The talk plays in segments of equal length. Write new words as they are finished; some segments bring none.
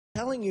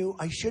telling you,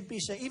 I should be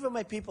saying, even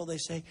my people, they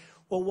say,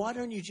 well, why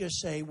don't you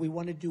just say, we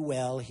want to do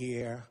well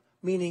here,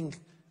 meaning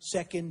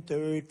second,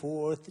 third,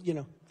 fourth, you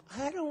know.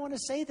 I don't want to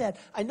say that.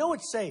 I know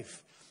it's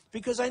safe,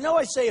 because I know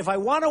I say if I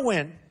want to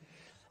win,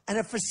 and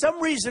if for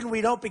some reason we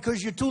don't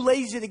because you're too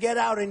lazy to get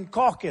out and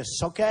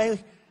caucus, okay?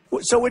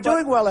 So we're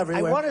doing well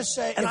everywhere. I want to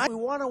say, and if we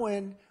want to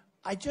win,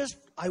 I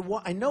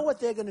know what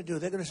they're going to do.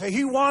 They're going to say,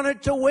 he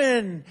wanted to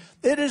win.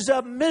 It is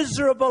a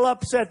miserable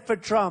upset for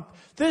Trump.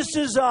 This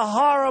is a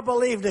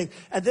horrible evening.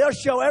 And they'll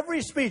show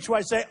every speech where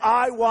I say,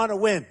 I want to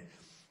win.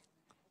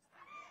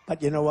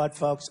 But you know what,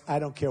 folks? I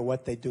don't care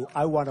what they do.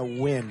 I want to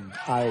win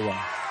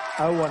Iowa.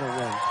 I want to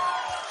win.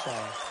 So,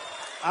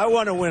 I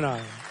want to win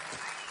Iowa.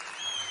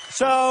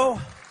 So,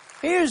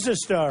 here's the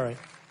story.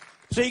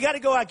 So you got to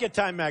go out and get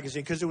Time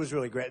magazine because it was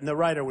really great. And the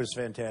writer was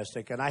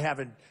fantastic. And I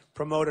haven't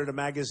promoted a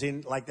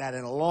magazine like that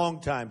in a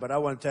long time. But I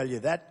want to tell you,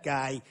 that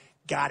guy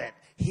got it.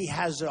 He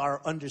has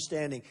our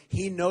understanding.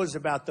 He knows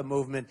about the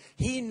movement.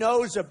 He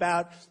knows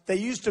about, they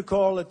used to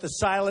call it the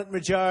silent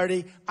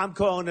majority. I'm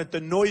calling it the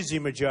noisy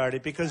majority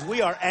because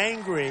we are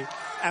angry.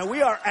 And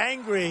we are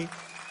angry.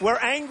 We're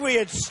angry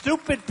at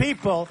stupid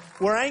people.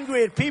 We're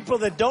angry at people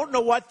that don't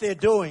know what they're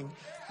doing.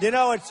 You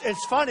know,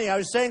 it's funny. I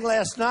was saying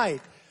last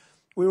night,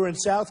 we were in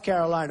South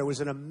Carolina. It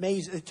was an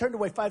amazing, they turned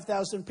away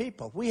 5,000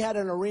 people. We had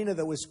an arena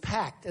that was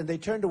packed, and they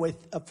turned away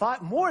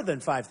more than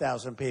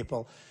 5,000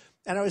 people.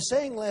 And I was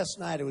saying last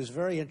night, it was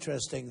very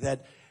interesting,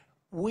 that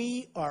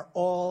we are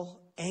all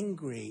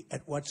angry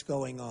at what's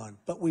going on,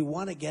 but we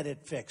want to get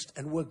it fixed,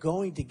 and we're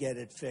going to get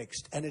it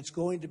fixed, and it's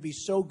going to be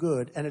so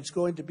good, and it's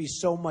going to be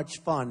so much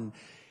fun.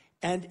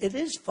 And it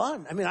is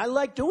fun. I mean, I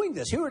like doing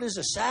this. Here it is,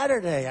 a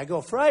Saturday. I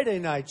go Friday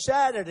night,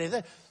 Saturday,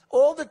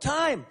 all the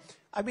time.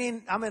 I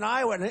mean, I'm in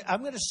Iowa, and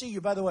I'm going to see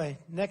you, by the way,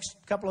 next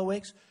couple of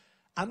weeks.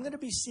 I'm going to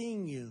be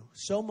seeing you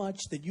so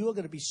much that you are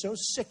going to be so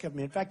sick of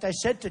me. In fact, I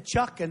said to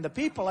Chuck and the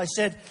people, I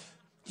said,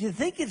 do you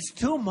think it's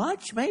too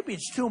much? Maybe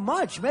it's too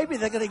much. Maybe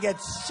they're going to get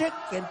sick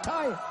and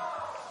tired.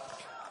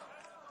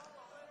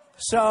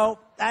 So,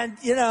 and,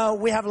 you know,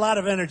 we have a lot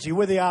of energy.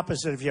 We're the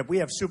opposite of you. We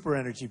have super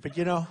energy. But,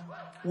 you know,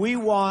 we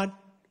want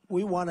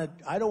to,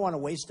 I don't want to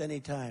waste any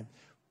time.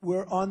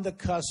 We're on the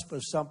cusp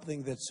of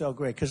something that's so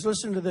great. Because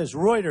listen to this,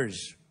 Reuters.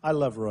 I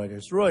love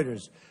Reuters.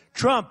 Reuters.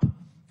 Trump,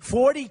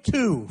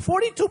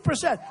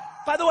 42%.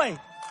 By the way,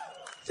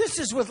 this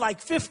is with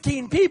like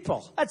 15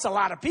 people. That's a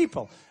lot of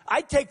people.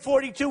 I'd take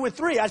 42 with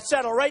 3. I'd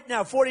settle right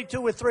now, 42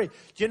 with 3. Do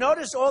you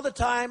notice all the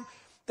time,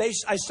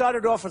 I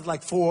started off with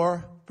like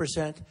 4%.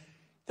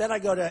 Then I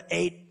go to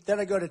 8. Then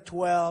I go to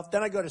 12.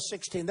 Then I go to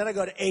 16. Then I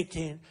go to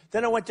 18.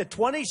 Then I went to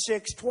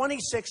 26,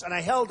 and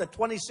I held at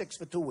 26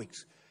 for 2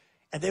 weeks.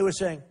 And they were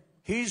saying,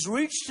 he's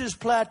reached his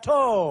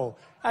plateau.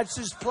 That's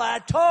his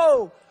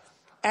plateau.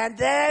 And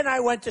then I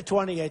went to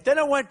 28. Then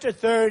I went to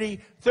 30,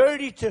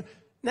 32.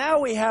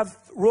 Now we have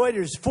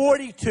Reuters,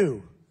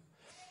 42.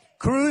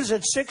 Cruz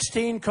at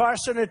 16,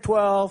 Carson at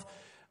 12.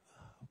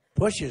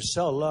 Bush is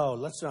so low.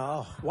 Let's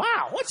know. Oh,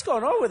 wow, what's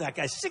going on with that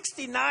guy?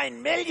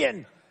 69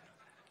 million.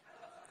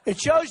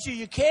 It shows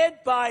you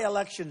can't buy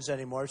elections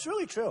anymore. It's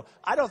really true.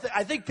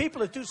 I think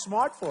people are too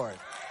smart for it.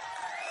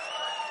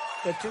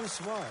 They're too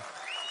smart.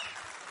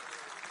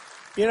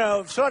 You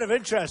know, sort of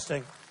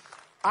interesting.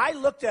 I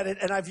looked at it,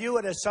 and I view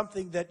it as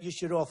something that you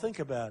should all think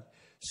about.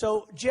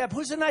 So, Jeb,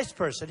 who's a nice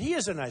person? He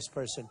is a nice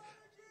person.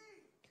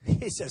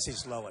 He says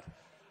he's lowered.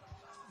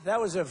 That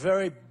was a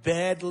very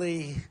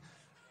badly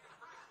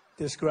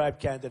described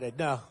candidate.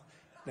 No.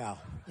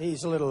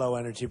 He's a little low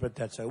energy, but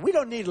that's it. We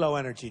don't need low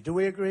energy. Do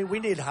we agree? We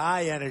need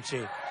high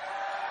energy.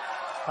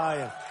 High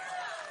energy.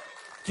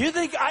 Do you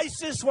think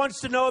ISIS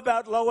wants to know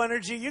about low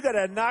energy? You got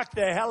to knock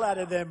the hell out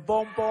of them.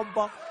 Boom, boom,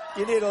 boom.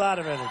 You need a lot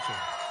of energy.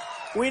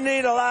 We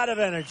need a lot of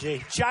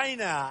energy.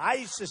 China,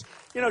 ISIS.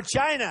 You know,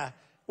 China,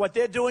 what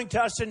they're doing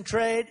to us in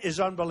trade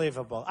is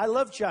unbelievable. I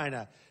love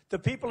China. The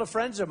people are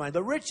friends of mine.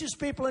 The richest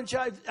people in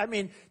China, I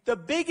mean, the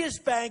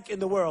biggest bank in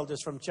the world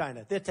is from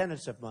China. They're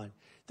tenants of mine.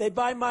 They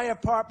buy my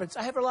apartments.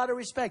 I have a lot of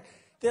respect.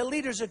 Their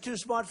leaders are too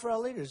smart for our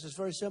leaders. It's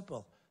very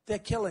simple. They're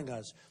killing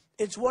us.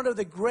 It's one of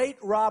the great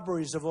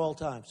robberies of all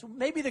time. So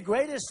maybe the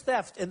greatest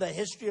theft in the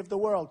history of the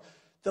world.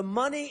 The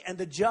money and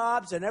the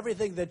jobs and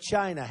everything that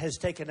China has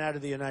taken out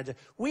of the United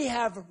States. We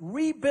have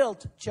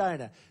rebuilt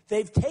China.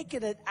 They've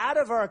taken it out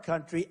of our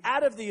country,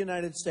 out of the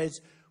United States.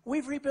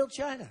 We've rebuilt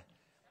China.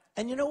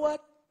 And you know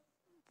what?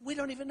 We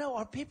don't even know.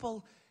 Our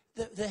people,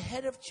 the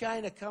head of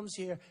China comes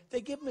here.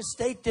 They give him a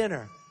state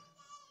dinner.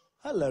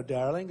 Hello,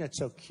 darling. That's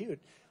so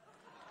cute.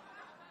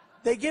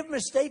 They give him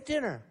a state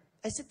dinner.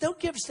 I said, don't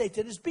give state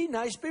dinners. Be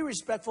nice, be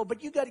respectful,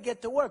 but you got to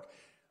get to work.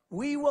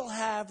 We will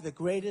have the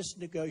greatest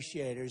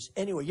negotiators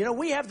anyway. You know,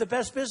 we have the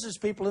best business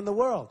people in the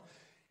world.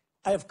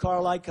 I have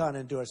Carl Icahn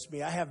endorse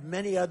me. I have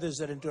many others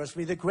that endorse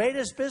me. The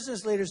greatest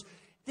business leaders,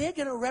 they're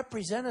going to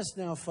represent us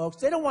now, folks.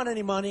 They don't want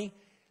any money.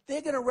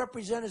 They're going to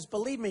represent us.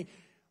 Believe me,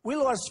 we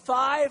lost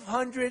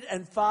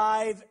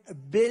 $505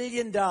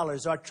 billion,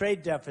 our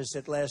trade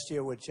deficit last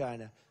year with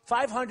China.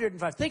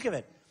 505. Think of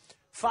it.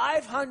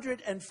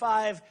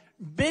 $505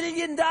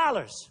 billion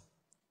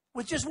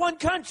with just one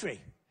country.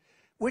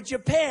 With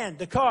Japan,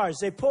 the cars,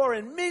 they pour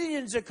in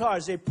millions of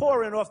cars. They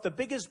pour in off the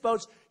biggest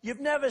boats. You've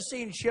never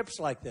seen ships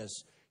like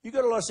this. You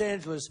go to Los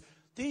Angeles,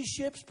 these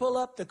ships pull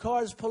up, the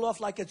cars pull off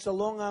like it's the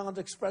Long Island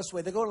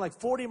Expressway. They're going like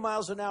 40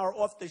 miles an hour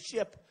off the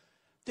ship.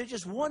 They're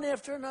just one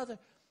after another.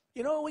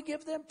 You know what we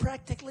give them?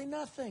 Practically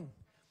nothing.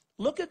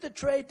 Look at the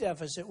trade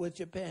deficit with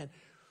Japan.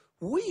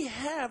 We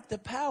have the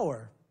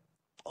power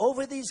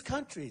over these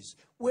countries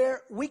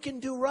where we can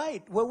do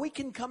right, where we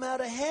can come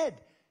out ahead.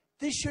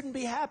 This shouldn't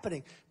be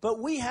happening.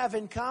 But we have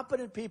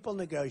incompetent people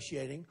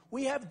negotiating.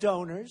 We have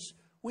donors.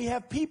 We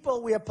have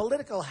people, we have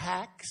political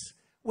hacks.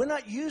 We're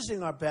not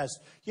using our best.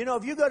 You know,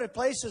 if you go to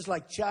places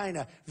like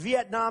China,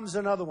 Vietnam's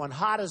another one,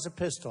 hot as a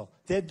pistol.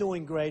 They're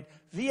doing great.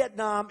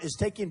 Vietnam is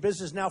taking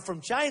business now from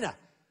China.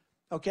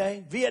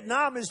 Okay?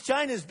 Vietnam is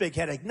China's big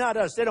headache, not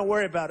us. They don't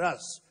worry about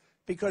us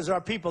because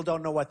our people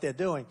don't know what they're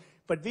doing.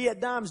 But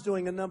Vietnam's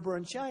doing a number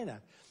in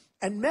China.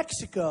 And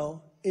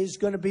Mexico is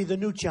going to be the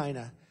new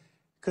China.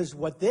 Because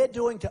what they're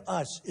doing to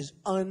us is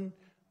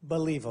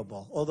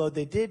unbelievable. Although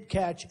they did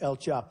catch El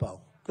Chapo.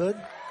 Good?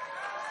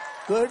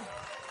 Good?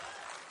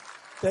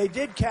 They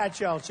did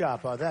catch El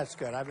Chapo. That's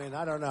good. I mean,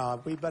 I don't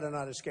know. We better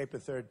not escape a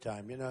third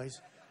time. You know,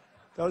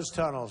 those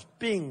tunnels,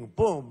 bing,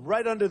 boom,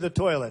 right under the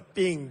toilet.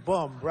 Bing,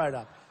 boom, right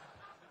up.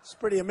 It's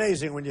pretty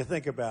amazing when you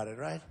think about it,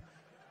 right?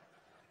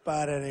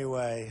 But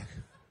anyway,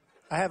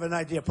 I have an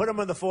idea. Put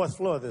them on the 4th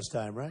floor this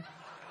time, right?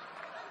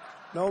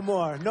 No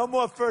more. No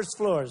more first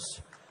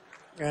floors.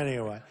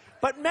 Anyway,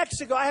 but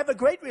Mexico, I have a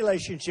great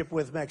relationship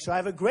with Mexico. I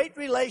have a great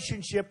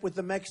relationship with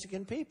the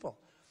Mexican people.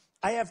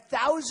 I have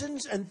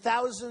thousands and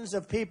thousands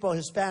of people,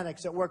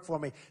 Hispanics, that work for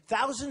me.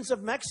 Thousands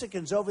of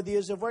Mexicans over the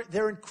years have worked.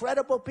 They're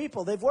incredible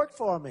people. They've worked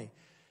for me.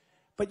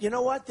 But you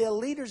know what? Their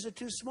leaders are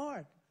too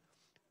smart.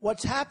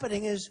 What's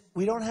happening is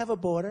we don't have a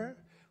border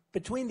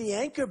between the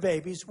anchor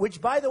babies,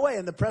 which, by the way,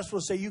 and the press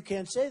will say, you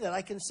can't say that.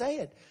 I can say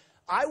it.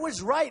 I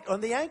was right on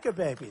the anchor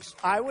babies.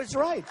 I was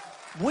right.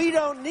 We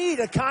don't need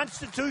a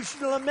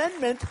constitutional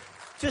amendment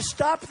to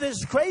stop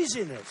this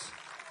craziness.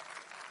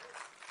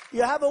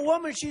 You have a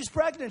woman, she's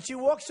pregnant. She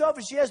walks over,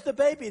 she has the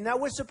baby. Now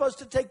we're supposed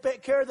to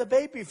take care of the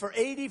baby for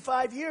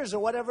 85 years or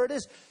whatever it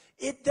is.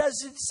 It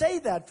doesn't say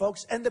that,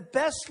 folks. And the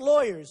best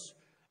lawyers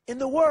in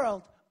the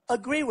world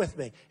agree with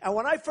me. And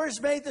when I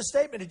first made the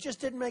statement, it just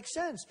didn't make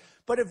sense.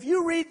 But if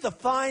you read the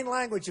fine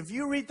language, if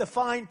you read the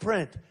fine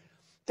print,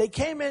 they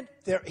came in,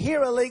 they're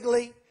here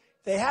illegally,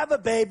 they have a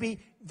baby,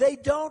 they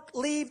don't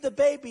leave the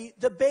baby.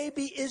 The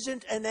baby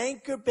isn't an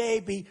anchor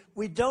baby.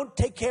 We don't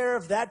take care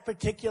of that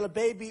particular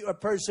baby or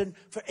person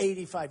for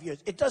 85 years.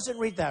 It doesn't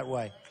read that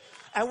way.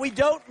 And we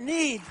don't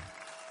need,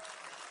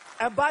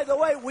 and by the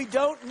way, we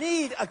don't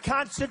need a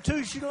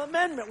constitutional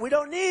amendment. We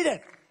don't need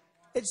it.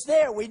 It's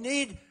there. We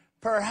need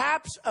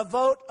perhaps a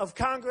vote of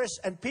Congress,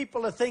 and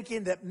people are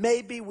thinking that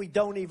maybe we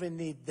don't even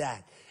need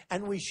that.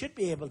 And we should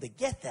be able to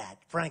get that,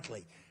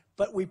 frankly.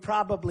 But we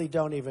probably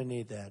don't even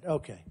need that.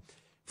 Okay.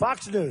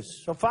 Fox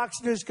News. So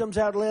Fox News comes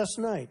out last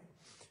night.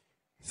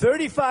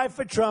 35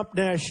 for Trump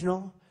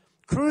national.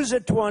 Cruz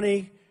at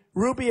 20.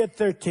 Ruby at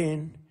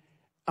 13.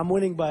 I'm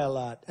winning by a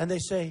lot. And they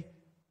say,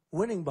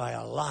 winning by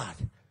a lot.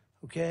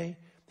 Okay?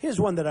 Here's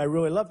one that I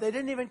really love. They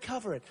didn't even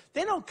cover it.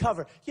 They don't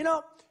cover. You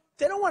know,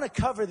 they don't want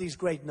to cover these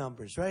great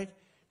numbers, right?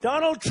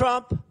 Donald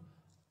Trump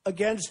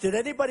against, did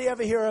anybody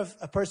ever hear of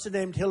a person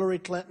named Hillary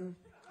Clinton?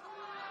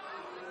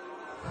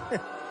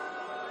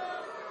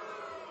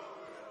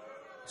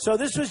 So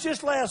this was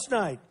just last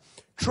night.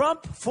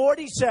 Trump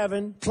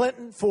 47,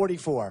 Clinton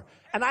 44.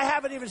 And I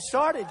haven't even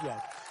started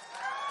yet.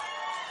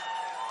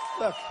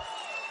 Look,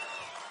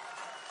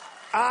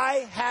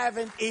 I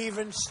haven't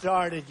even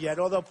started yet,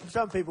 although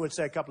some people would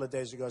say a couple of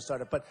days ago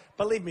started. But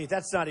believe me,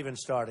 that's not even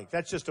starting.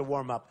 That's just a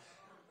warm-up.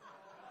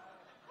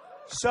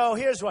 So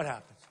here's what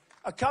happens.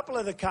 A couple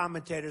of the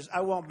commentators,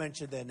 I won't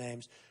mention their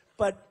names,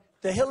 but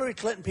the Hillary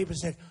Clinton people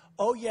said,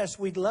 oh, yes,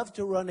 we'd love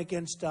to run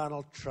against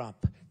Donald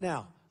Trump.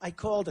 Now, I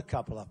called a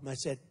couple of them. I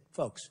said,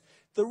 folks,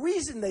 the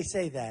reason they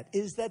say that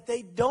is that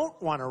they don't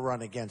want to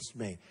run against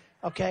me,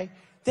 okay?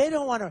 They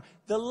don't want to.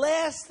 The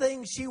last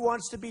thing she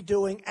wants to be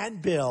doing, and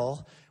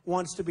Bill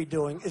wants to be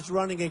doing, is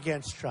running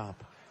against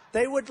Trump.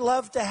 They would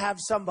love to have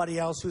somebody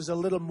else who's a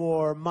little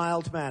more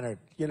mild-mannered,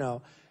 you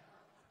know,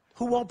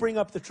 who won't bring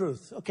up the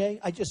truth, okay?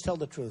 I just tell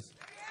the truth.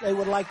 They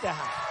would like to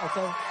have,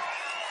 okay?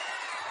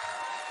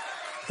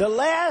 The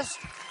last,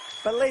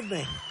 believe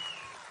me,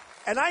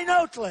 and I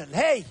know Clinton.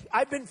 Hey,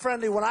 I've been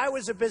friendly. When I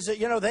was a business,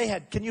 you know, they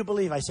had, can you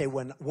believe I say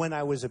when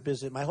I was a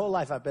business, my whole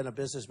life I've been a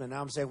businessman.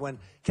 Now I'm saying when,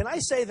 can I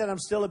say that I'm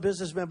still a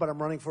businessman, but I'm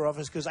running for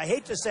office? Because I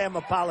hate to say I'm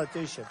a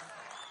politician.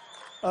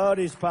 Oh,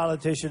 these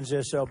politicians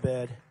are so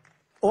bad.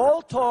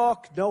 All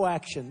talk, no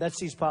action. That's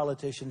these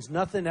politicians.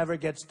 Nothing ever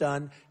gets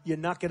done. You're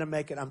not going to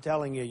make it. I'm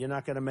telling you, you're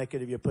not going to make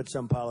it if you put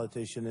some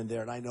politician in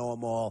there, and I know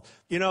them all.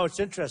 You know, it's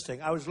interesting.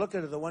 I was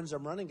looking at the ones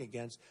I'm running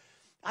against.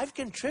 I've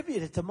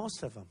contributed to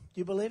most of them. Do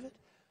you believe it?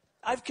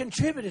 I've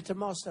contributed to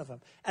most of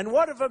them. And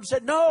one of them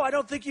said, no, I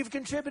don't think you've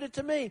contributed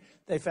to me.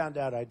 They found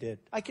out I did.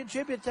 I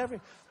contribute to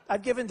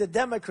I've given to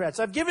Democrats.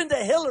 I've given to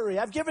Hillary.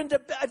 I've given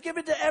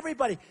to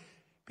everybody.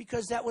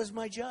 because that was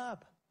my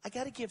job. I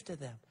got to give to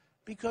them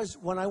because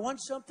when I want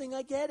something,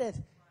 I get it.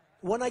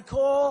 When I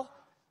call,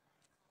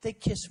 they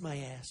kiss my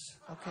ass.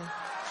 Okay?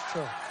 It's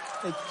true.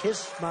 They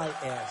kiss my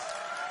ass.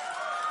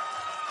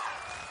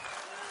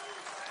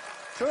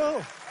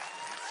 True.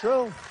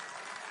 True.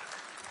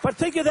 But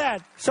think of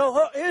that.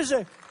 So here's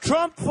a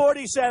Trump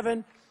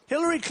 47,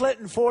 Hillary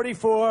Clinton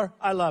 44.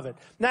 I love it.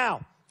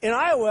 Now, in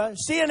Iowa,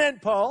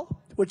 CNN poll,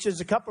 which is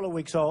a couple of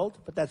weeks old,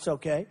 but that's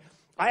okay.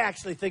 I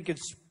actually think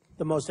it's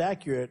the most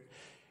accurate.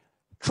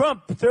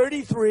 Trump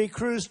 33,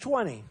 Cruz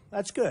 20.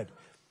 That's good.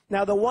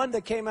 Now, the one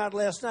that came out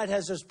last night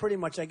has us pretty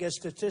much, I guess,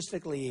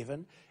 statistically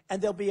even. And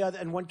there'll be other,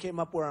 and one came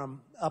up where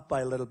I'm up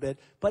by a little bit.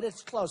 But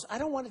it's close. I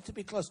don't want it to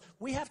be close.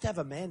 We have to have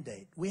a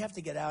mandate. We have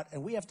to get out,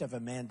 and we have to have a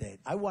mandate.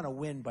 I want to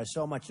win by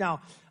so much.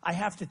 Now, I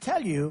have to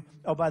tell you,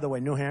 oh, by the way,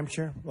 New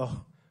Hampshire,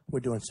 well,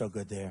 we're doing so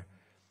good there.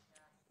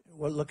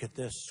 Well, look at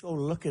this. Oh,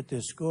 look at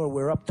this score.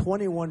 We're up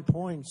 21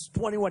 points.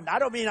 21. I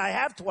don't mean I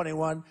have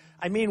 21.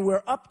 I mean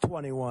we're up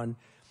 21.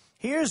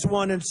 Here's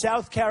one in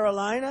South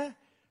Carolina.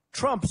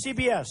 Trump,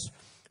 CBS.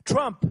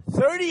 Trump,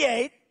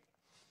 38.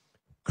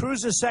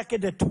 Cruz is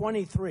second at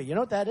 23. You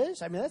know what that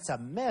is? I mean, that's a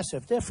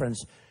massive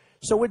difference.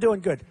 So we're doing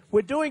good.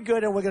 We're doing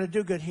good, and we're going to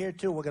do good here,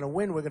 too. We're going to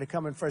win. We're going to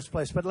come in first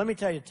place. But let me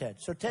tell you, Ted.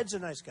 So Ted's a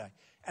nice guy,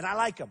 and I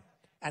like him,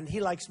 and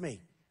he likes me.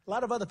 A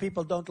lot of other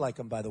people don't like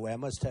him, by the way. I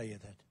must tell you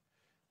that.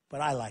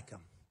 But I like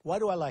him. Why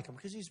do I like him?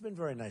 Because he's been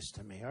very nice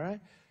to me, all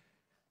right?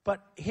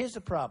 But here's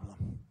the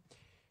problem.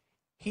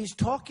 He's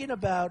talking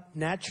about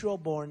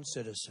natural-born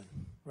citizen,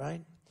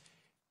 right?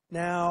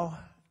 Now,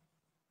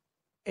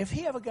 if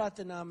he ever got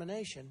the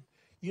nomination,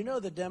 you know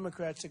the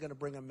Democrats are going to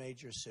bring a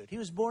major suit. He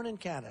was born in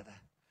Canada.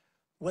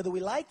 Whether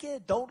we like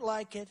it, don't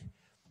like it,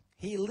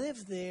 he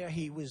lived there,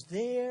 he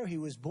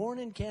was born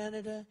in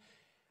Canada.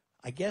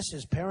 I guess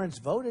his parents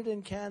voted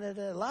in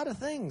Canada. A lot of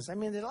things. I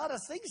mean, a lot of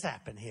things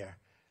happen here.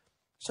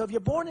 So if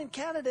you're born in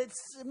Canada,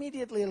 it's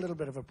immediately a little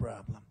bit of a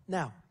problem.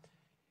 Now,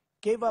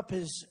 gave up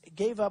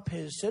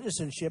his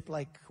citizenship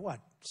like, what,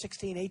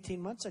 16,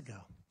 18 months ago.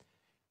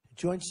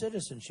 Joint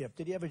citizenship.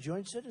 Did he have a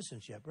joint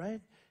citizenship,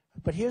 right?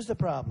 But here's the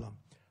problem.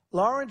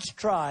 Lawrence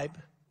Tribe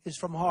is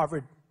from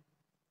Harvard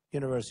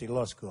University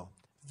Law School.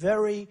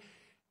 Very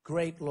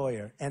great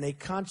lawyer and a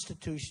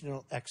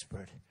constitutional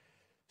expert.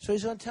 So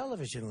he's on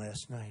television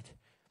last night.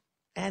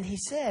 And he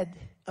said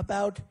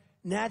about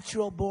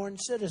natural-born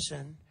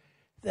citizen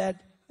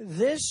that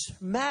this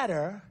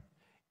matter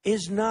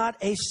is not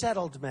a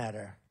settled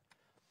matter.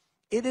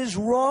 It is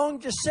wrong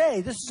to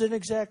say, this is an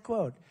exact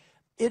quote,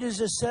 it is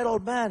a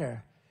settled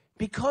matter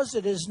because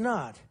it is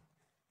not.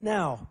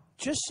 Now,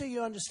 just so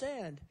you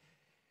understand,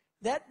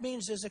 that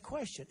means there's a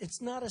question.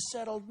 It's not a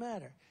settled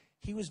matter.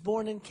 He was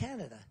born in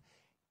Canada.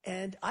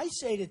 And I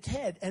say to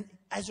Ted, and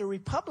as a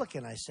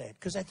Republican I say it,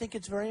 because I think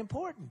it's very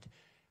important,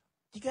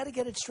 you got to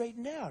get it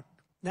straightened out.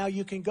 Now,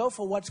 you can go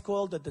for what's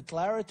called a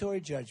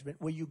declaratory judgment,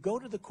 where you go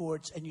to the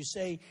courts and you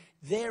say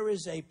there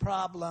is a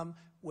problem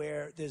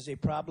where there's a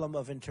problem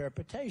of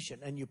interpretation.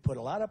 And you put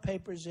a lot of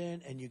papers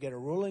in and you get a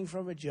ruling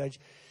from a judge.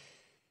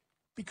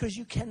 Because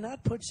you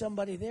cannot put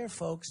somebody there,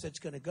 folks, that's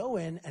going to go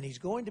in and he's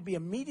going to be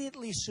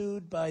immediately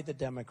sued by the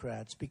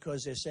Democrats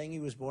because they're saying he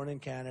was born in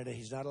Canada,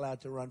 he's not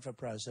allowed to run for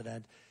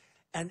president.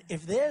 And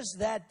if there's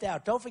that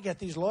doubt, don't forget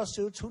these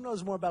lawsuits. Who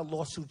knows more about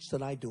lawsuits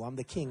than I do? I'm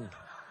the king.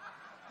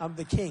 I'm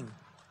the king.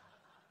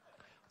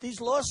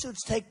 These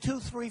lawsuits take 2,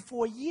 3,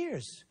 4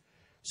 years.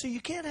 So you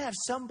can't have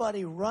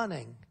somebody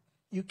running.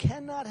 You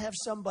cannot have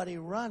somebody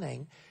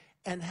running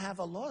and have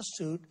a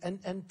lawsuit.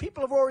 And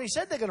people have already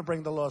said they're going to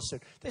bring the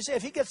lawsuit. They say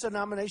if he gets the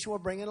nomination, we'll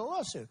bring in a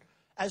lawsuit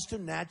as to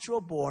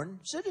natural-born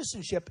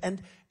citizenship.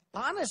 And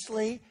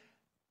honestly,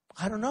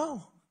 I don't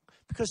know.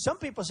 Because some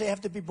people say you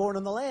have to be born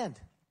in the land.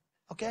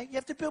 Okay? You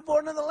have to be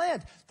born in the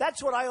land.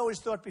 That's what I always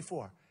thought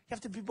before. You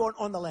have to be born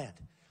on the land.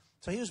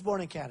 So he was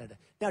born in Canada.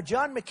 Now,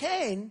 John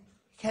McCain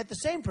had the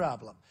same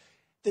problem.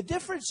 The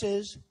difference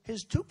is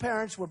his two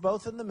parents were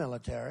both in the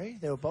military.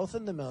 They were both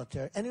in the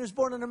military. And he was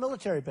born on a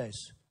military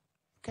base.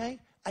 Okay?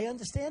 I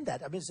understand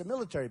that. I mean, it's a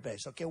military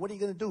base. Okay, what are you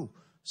going to do?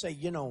 Say,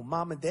 you know,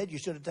 Mom and Dad, you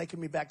should have taken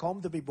me back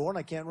home to be born.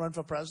 I can't run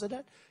for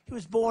president. He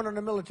was born on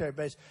a military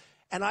base.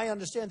 And I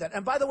understand that.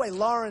 And by the way,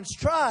 Lawrence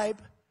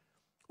Tribe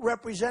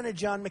represented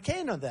John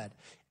McCain on that.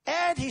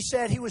 And he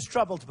said he was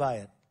troubled by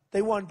it.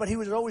 They won, but he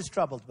was always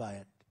troubled by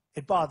it.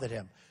 It bothered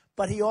him.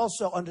 But he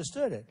also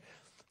understood it.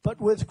 But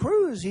with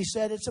Cruz, he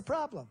said it's a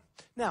problem.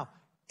 Now,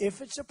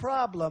 if it's a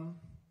problem,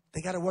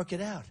 they got to work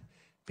it out.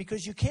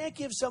 Because you can't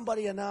give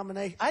somebody a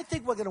nomination. I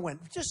think we're going to win,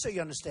 just so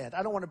you understand.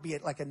 I don't want to be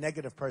like a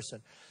negative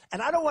person.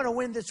 And I don't want to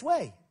win this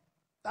way.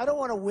 I don't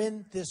want to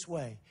win this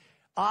way.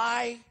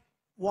 I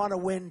want to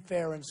win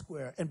fair and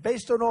square. And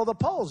based on all the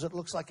polls, it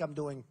looks like I'm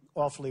doing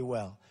awfully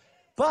well.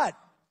 But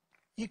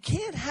you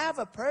can't have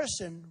a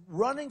person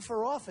running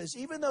for office,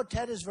 even though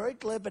Ted is very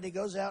glib and he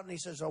goes out and he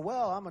says, oh,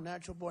 well, I'm a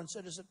natural-born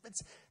citizen.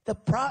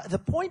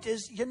 The point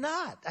is you're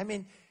not. I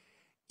mean,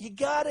 you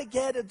got to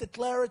get a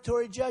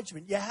declaratory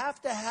judgment. You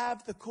have to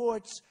have the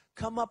courts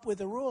come up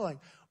with a ruling.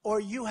 Or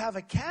you have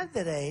a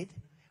candidate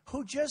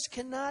who just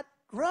cannot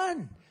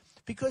run.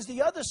 Because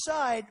the other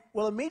side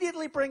will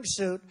immediately bring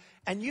suit,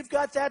 and you've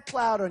got that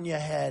cloud on your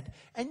head,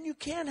 and you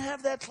can't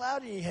have that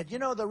cloud in your head. You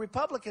know, the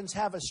Republicans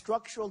have a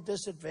structural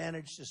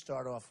disadvantage to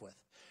start off with.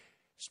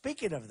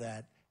 Speaking of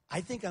that, I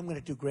think I'm going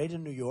to do great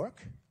in New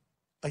York,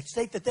 a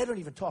state that they don't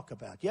even talk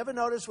about. You ever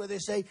notice where they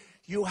say,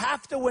 you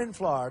have to win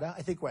Florida?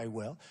 I think I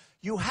will.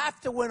 You have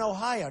to win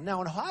Ohio.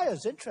 Now, Ohio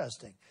is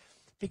interesting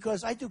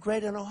because I do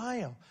great in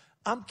Ohio.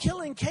 I'm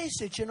killing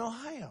Kasich in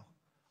Ohio.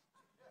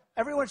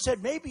 Everyone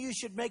said, maybe you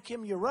should make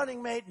him your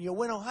running mate and you'll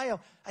win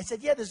Ohio. I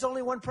said, yeah, there's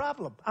only one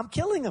problem. I'm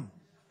killing him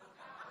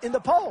in the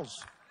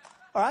polls.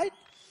 All right?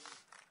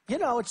 You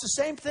know, it's the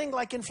same thing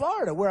like in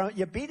Florida where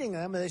you're beating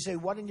them and they say,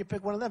 why didn't you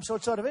pick one of them? So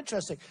it's sort of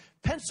interesting.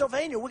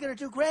 Pennsylvania, we're going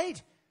to do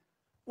great.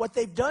 What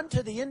they've done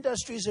to the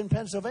industries in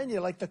Pennsylvania,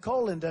 like the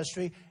coal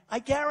industry, I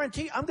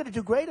guarantee I'm going to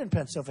do great in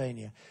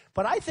Pennsylvania.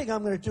 But I think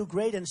I'm going to do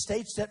great in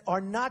states that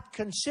are not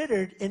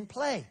considered in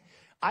play.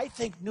 I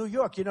think New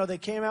York, you know, they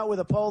came out with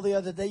a poll the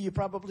other day, you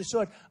probably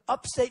saw it.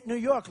 Upstate New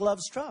York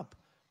loves Trump.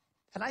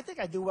 And I think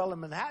I do well in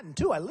Manhattan,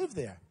 too. I live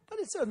there. But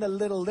it's on the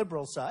little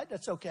liberal side.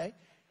 That's okay.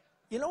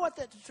 You know what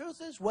the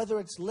truth is?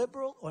 Whether it's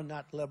liberal or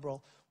not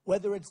liberal,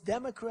 whether it's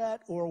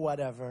Democrat or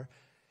whatever,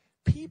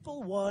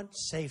 people want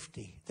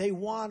safety. They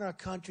want our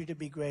country to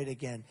be great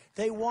again.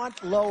 They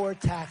want lower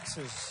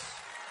taxes.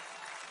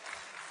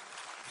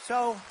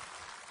 So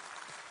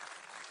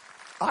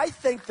I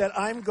think that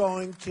I'm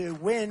going to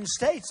win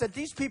states that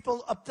these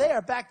people up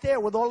there, back there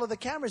with all of the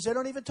cameras, they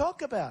don't even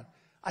talk about.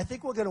 I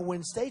think we're going to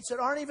win states that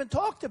aren't even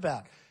talked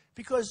about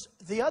because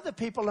the other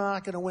people are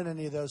not going to win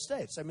any of those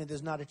states. I mean,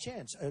 there's not a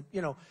chance.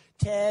 You know,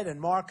 Ted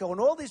and Marco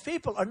and all these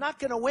people are not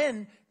going to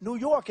win New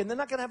York, and they're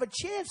not going to have a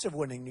chance of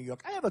winning New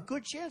York. I have a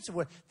good chance of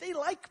winning. They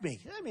like me.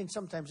 I mean,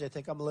 sometimes they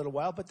think I'm a little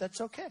wild, but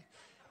that's okay.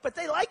 But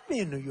they like me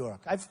in New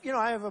York. I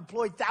have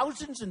employed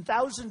thousands and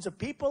thousands of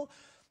people.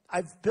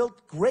 I've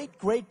built great,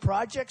 great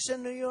projects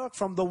in New York,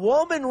 from the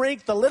Woolman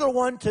Rink, the little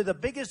one, to the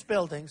biggest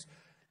buildings.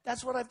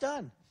 That's what I've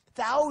done.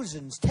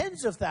 Thousands,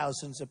 tens of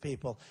thousands of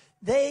people.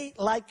 They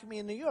like me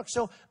in New York.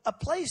 So a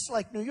place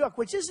like New York,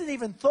 which isn't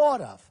even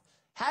thought of,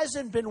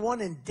 hasn't been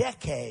won in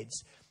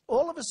decades,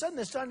 all of a sudden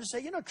they're starting to say,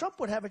 you know, Trump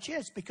would have a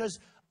chance because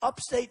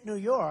upstate New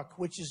York,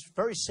 which is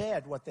very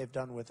sad what they've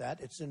done with that,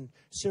 it's in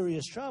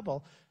serious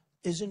trouble,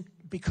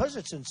 because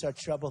it's in such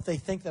trouble, they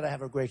think that I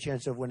have a great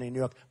chance of winning New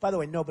York. By the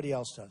way, nobody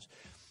else does.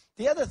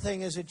 The other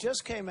thing is it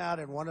just came out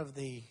in one of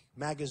the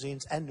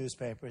magazines and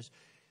newspapers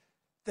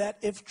that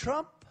if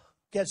Trump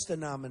gets the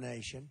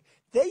nomination,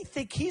 they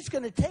think he's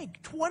going to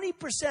take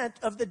 20%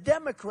 of the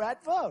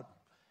Democrat vote.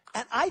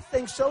 And I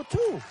think so,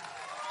 too.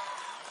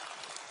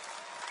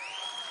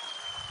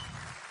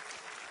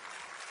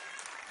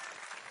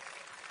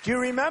 Do you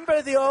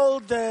remember the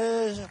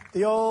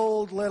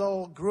old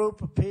little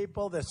group of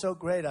people? They're so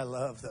great. I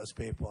love those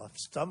people.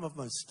 Some of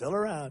them are still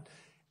around.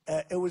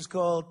 It was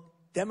called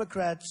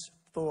Democrats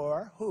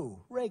for who?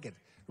 Reagan.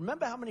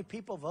 Remember how many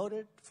people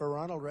voted for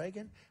Ronald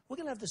Reagan? We're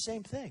going to have the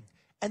same thing.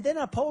 And they're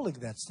not polling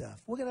that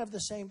stuff. We're going to have the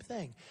same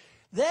thing.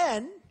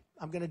 Then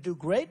I'm going to do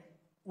great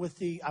with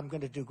the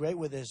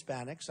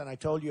Hispanics. And I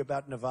told you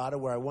about Nevada,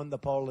 where I won the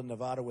poll in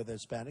Nevada with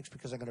Hispanics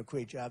because I'm going to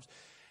create jobs.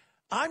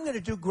 I'm going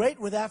to do great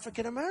with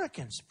African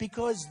Americans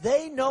because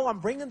they know I'm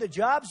bringing the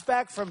jobs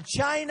back from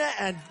China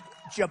and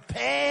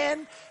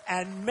Japan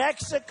and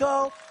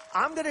Mexico.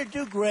 I'm going to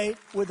do great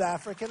with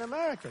African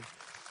Americans.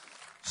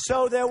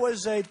 So there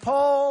was a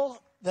poll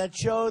that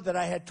showed that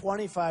I had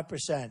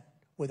 25%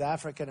 with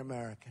African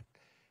American.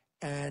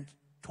 And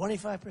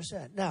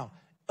 25%. Now,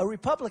 a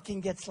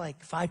Republican gets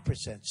like 5%,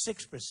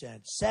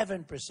 6%,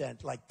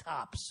 7%, like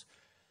tops.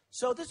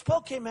 So this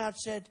poll came out and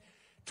said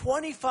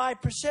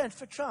 25%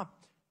 for Trump.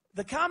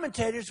 The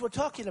commentators were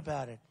talking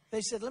about it.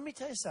 They said, let me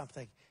tell you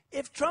something.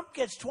 If Trump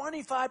gets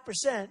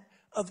 25%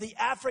 of the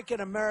African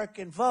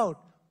American vote,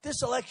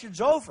 this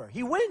election's over.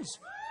 He wins.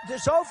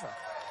 It's over.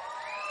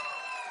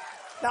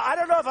 Now, I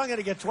don't know if I'm going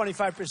to get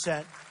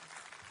 25%,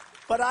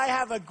 but I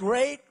have a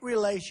great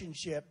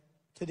relationship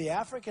to the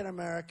African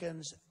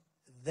Americans.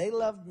 They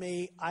love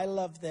me. I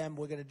love them.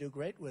 We're going to do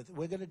great we're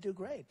going to do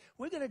great.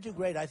 We're going to do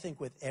great, I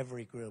think, with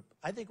every group.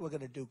 I think we're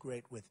going to do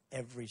great with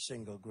every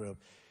single group.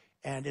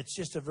 And it's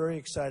just a very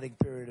exciting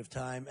period of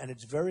time, and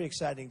it's very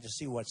exciting to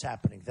see what's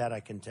happening. That I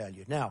can tell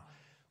you. Now,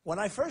 when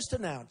I first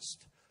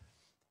announced,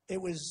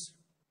 it was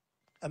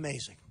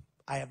amazing.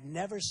 I have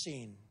never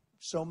seen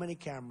so many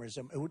cameras.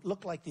 It would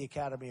look like the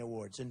Academy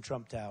Awards in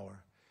Trump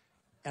Tower.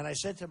 And I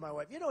said to my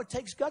wife, you know, it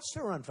takes guts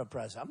to run for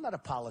president. I'm not a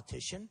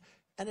politician,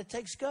 and it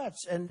takes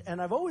guts. And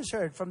I've always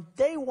heard, from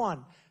day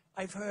one,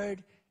 I've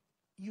heard,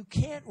 you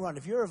can't run.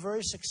 If you're a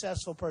very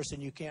successful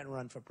person, you can't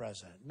run for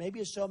president. Maybe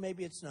it's so,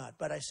 maybe it's not.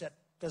 But I said,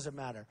 doesn't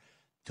matter.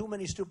 Too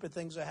many stupid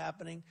things are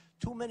happening.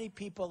 Too many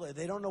people,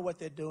 they don't know what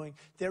they're doing.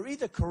 They're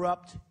either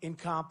corrupt,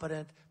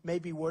 incompetent,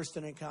 maybe worse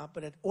than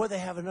incompetent, or they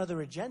have another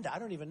agenda. I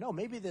don't even know.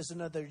 Maybe there's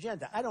another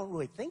agenda. I don't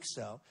really think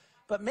so.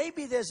 But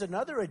maybe there's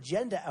another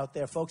agenda out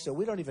there, folks, that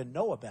we don't even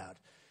know about.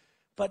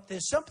 But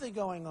there's something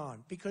going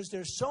on because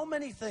there's so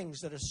many things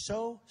that are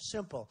so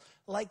simple,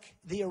 like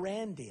the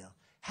Iran deal.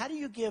 How do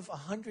you give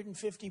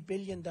 $150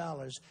 billion?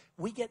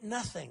 We get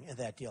nothing in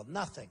that deal,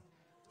 nothing.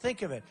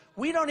 Think of it.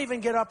 We don't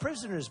even get our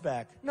prisoners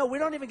back. No, we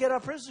don't even get our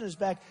prisoners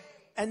back.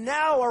 And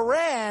now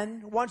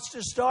Iran wants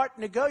to start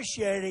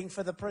negotiating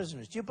for the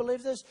prisoners. Do you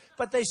believe this?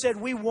 But they said,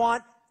 we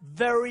want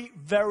very,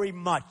 very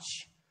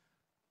much.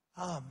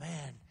 Oh,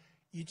 man,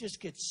 you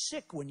just get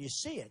sick when you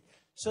see it.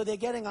 So they're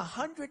getting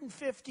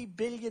 $150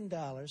 billion.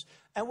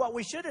 And what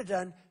we should have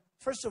done,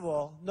 first of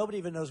all, nobody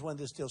even knows when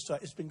this deal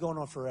started. It's been going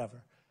on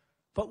forever.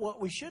 But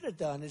what we should have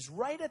done is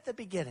right at the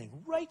beginning,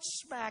 right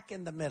smack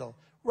in the middle,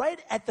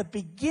 right at the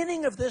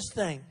beginning of this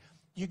thing,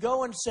 you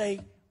go and say,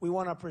 we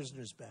want our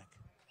prisoners back.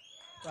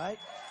 Right?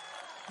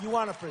 You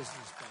want our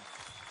prisoners back.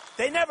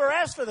 They never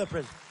asked for the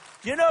prisoners.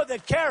 You know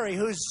that Kerry,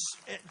 who's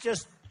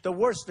just the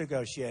worst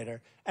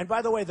negotiator, and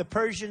by the way, the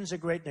Persians are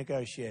great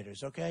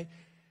negotiators, okay?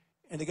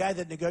 And the guy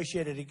that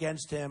negotiated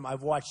against him,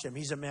 I've watched him.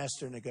 He's a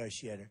master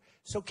negotiator.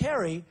 So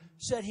Kerry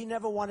said he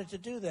never wanted to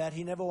do that.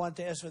 He never wanted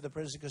to ask for the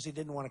prisoners because he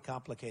didn't want to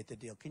complicate the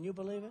deal. Can you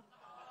believe it?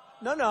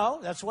 No,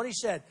 that's what he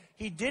said.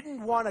 He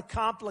didn't want to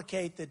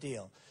complicate the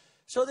deal.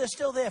 So they're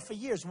still there for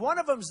years. One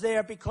of them's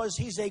there because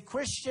he's a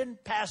Christian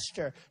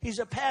pastor. He's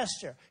a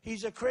pastor.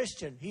 He's a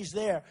Christian. He's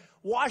there.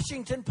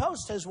 Washington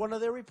Post has one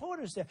of their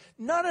reporters there.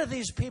 None of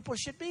these people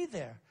should be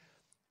there.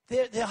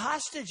 They're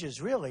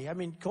hostages, really. I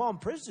mean, call them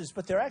prisoners,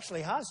 but they're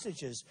actually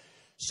hostages.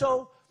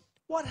 So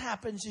what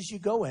happens is you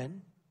go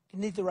in, you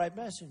need the right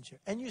messenger,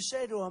 and you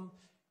say to them,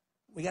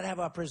 we got to have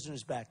our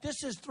prisoners back.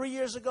 This is 3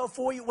 years ago,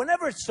 4 years,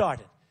 whenever it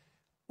started.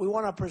 We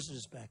want our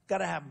prisoners back. Got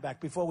to have them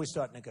back before we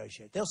start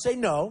negotiating. They'll say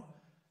no.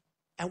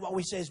 And what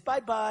we say is,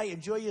 bye-bye,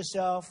 enjoy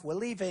yourself, we're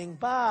leaving,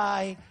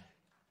 bye,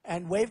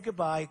 and wave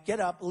goodbye, get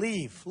up,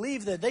 leave.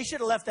 Leave. They should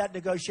have left that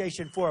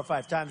negotiation 4 or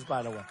 5 times,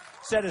 by the way,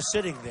 instead of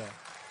sitting there.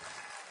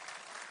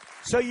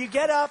 So you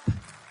get up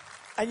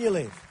and you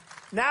leave.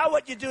 Now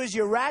what you do is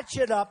you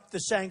ratchet up the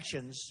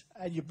sanctions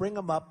and you bring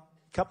them up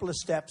a couple of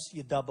steps,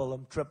 you double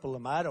them, triple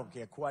them, I don't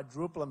care,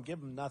 quadruple them, give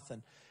them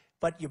nothing.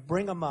 But you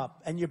bring them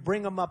up and you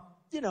bring them up,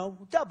 you know,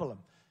 double them.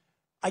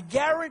 I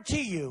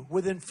guarantee you,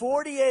 within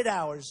 48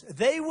 hours,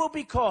 they will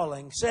be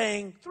calling,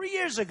 saying, 3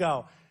 years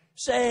ago,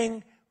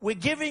 saying, we're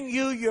giving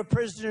you your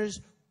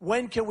prisoners,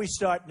 when can we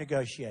start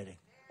negotiating?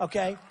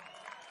 Okay?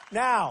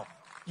 Now,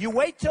 you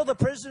wait till the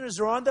prisoners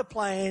are on the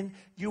plane,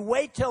 you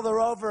wait till they're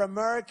over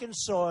American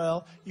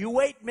soil, you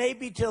wait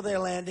maybe till they're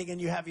landing, and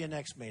you have your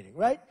next meeting,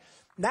 right?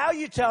 Now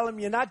you tell them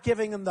you're not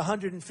giving them the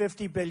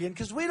 $150 billion,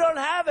 because we don't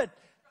have it.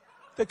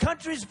 The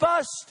country's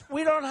bust.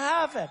 We don't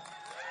have it.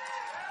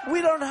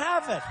 We don't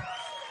have it.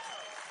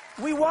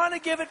 We want to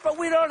give it, but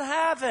we don't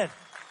have it.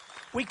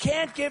 We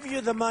can't give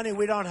you the money.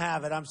 We don't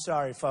have it. I'm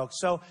sorry, folks.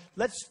 So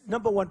let's,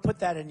 number one, put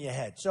that in your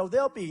head. So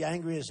they'll be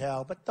angry as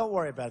hell, but don't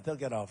worry about it. They'll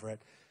get over it.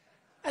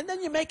 And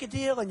then you make a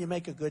deal, and you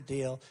make a good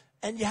deal,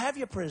 and you have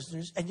your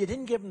prisoners, and you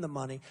didn't give them the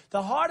money.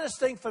 The hardest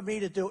thing for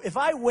me to do, if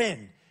I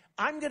win,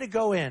 I'm going to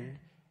go in,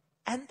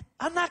 and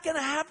I'm not going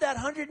to have that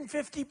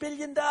 $150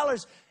 billion.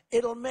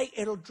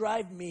 It'll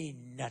drive me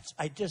nuts.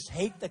 I just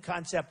hate the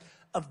concept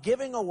of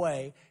giving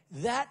away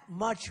that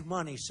much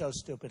money so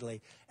stupidly.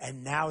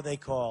 And now they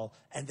call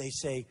and they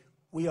say,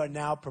 we are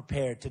now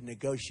prepared to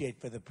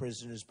negotiate for the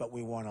prisoners, but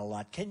we want a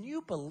lot. Can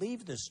you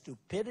believe the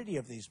stupidity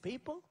of these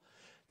people?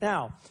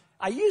 Now,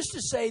 I used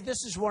to say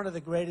this is one of the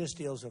greatest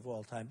deals of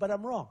all time, but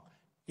I'm wrong.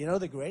 You know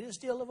the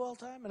greatest deal of all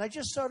time? And I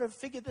just sort of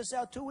figured this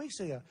out 2 weeks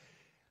ago.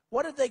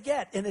 What did they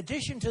get in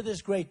addition to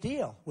this great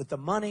deal with the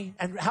money?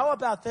 And how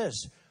about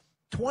this?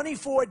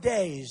 24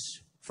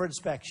 days for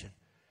inspection.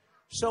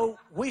 So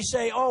we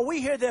say, oh,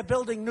 we hear they're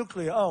building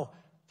nuclear. Oh,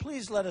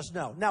 please let us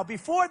know. Now,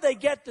 before they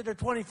get to the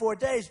 24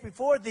 days,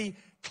 before the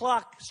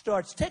clock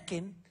starts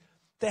ticking,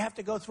 they have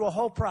to go through a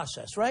whole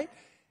process, right?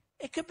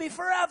 It could be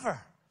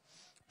forever.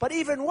 But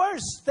even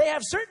worse, they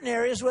have certain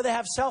areas where they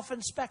have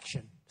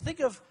self-inspection. Think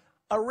of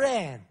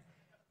Iran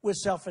with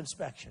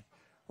self-inspection.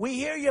 We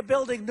hear you're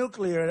building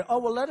nuclear. Oh,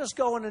 well, let us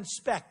go and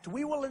inspect.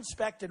 We will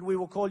inspect and we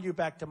will call you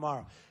back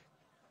tomorrow.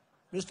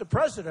 Mr.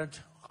 President,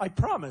 I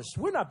promise,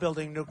 we're not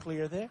building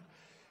nuclear there.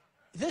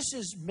 This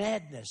is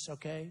madness,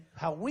 okay?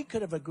 How we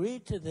could have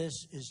agreed to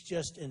this is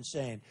just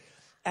insane.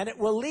 And it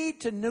will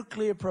lead to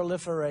nuclear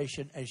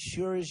proliferation as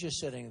sure as you're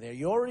sitting there.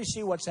 You already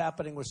see what's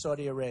happening with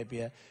Saudi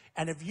Arabia.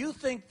 And if you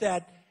think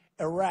that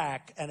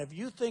Iraq, and if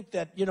you think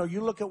that, you know, you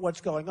look at what's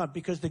going on,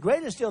 because the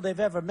greatest deal they've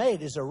ever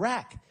made is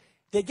Iraq.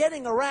 They're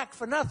getting Iraq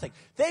for nothing.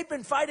 They've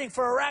been fighting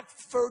for Iraq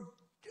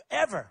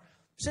forever.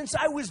 Since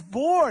I was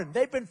born,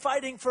 they've been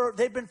fighting,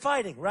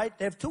 right?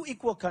 They have two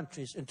equal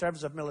countries in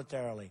terms of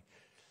militarily.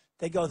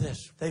 They go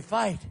this, they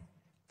fight.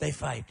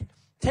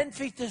 10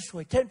 feet this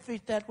way, 10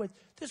 feet that way.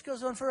 This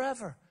goes on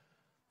forever.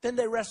 Then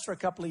they rest for a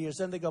couple of years,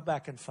 then they go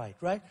back and fight,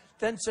 right?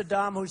 Then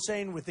Saddam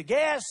Hussein with the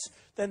gas,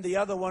 then the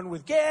other one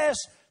with gas,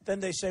 then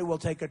they say, we'll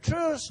take a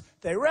truce,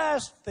 they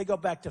rest, they go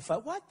back to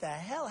fight. What the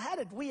hell? How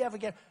did we ever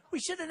get? We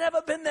should have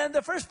never been there in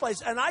the first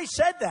place. And I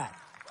said that.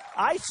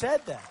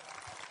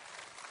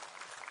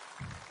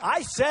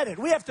 I said it.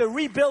 We have to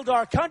rebuild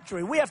our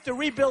country. We have to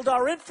rebuild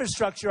our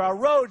infrastructure, our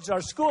roads,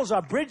 our schools,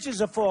 our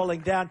bridges are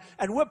falling down,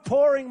 and we're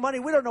pouring money.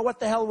 We don't know what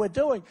the hell we're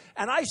doing.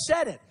 And I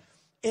said it.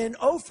 In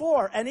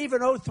 '04 and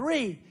even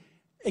 '03,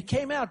 it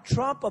came out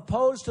Trump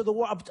opposed to the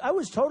war. I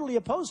was totally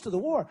opposed to the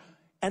war.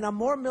 And I'm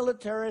more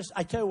militarist.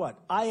 I tell you what,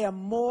 I am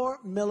more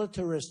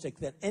militaristic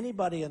than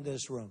anybody in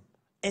this room.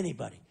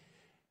 Anybody.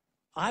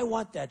 I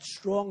want that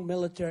strong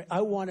military.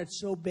 I want it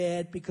so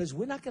bad because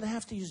we're not going to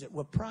have to use it.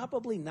 We're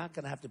probably not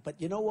going to have to.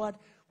 But you know what?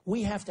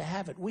 We have to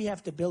have it. We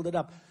have to build it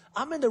up.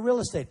 I'm in the real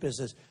estate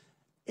business.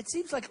 It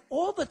seems like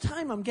all the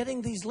time I'm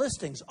getting these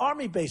listings.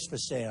 Army base for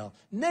sale,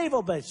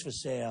 naval base for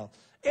sale,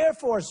 Air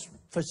Force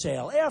for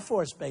sale, Air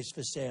Force base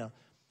for sale.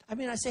 I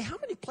mean, I say, how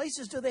many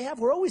places do they have?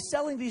 We're always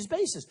selling these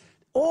bases.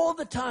 All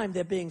the time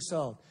they're being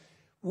sold.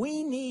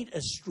 We need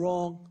a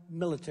strong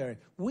military.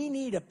 We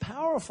need a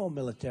powerful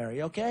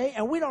military, okay?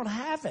 And we don't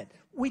have it.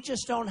 We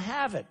just don't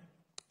have it.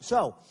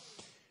 So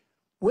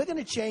we're going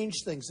to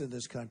change things in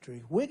this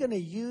country. We're going to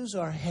use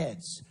our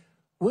heads.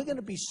 We're going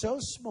to be so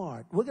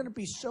smart. We're going to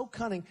be so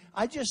cunning.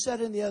 I just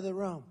said in the other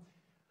room,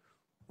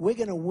 we're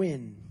going to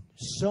win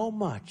so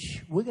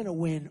much. We're going to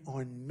win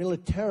on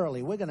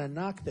militarily. We're going to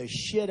knock the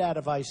shit out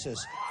of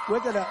ISIS. We're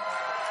going to...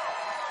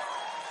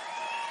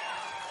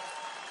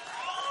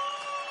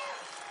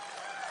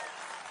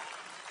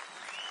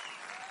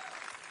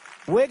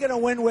 We're going to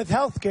win with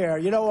health care.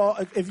 You know,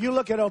 if you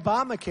look at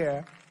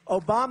Obamacare,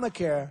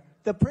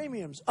 the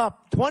premiums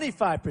up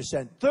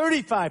 25%,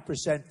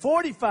 35%,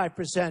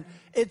 45%.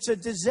 It's a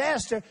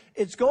disaster.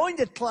 It's going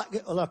to,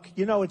 look,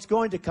 you know, it's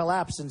going to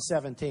collapse in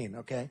 17,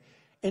 okay?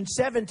 In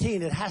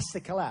 17, it has to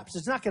collapse.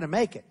 It's not going to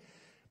make it.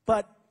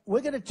 But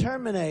we're going to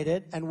terminate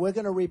it, and we're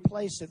going to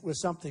replace it with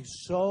something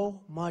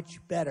so much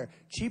better.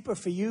 Cheaper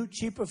for you,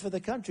 cheaper for the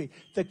country.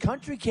 The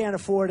country can't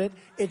afford it.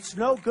 It's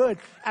no good.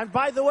 And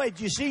by the way,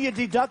 do you see your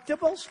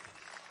deductibles?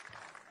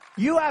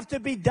 You have to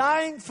be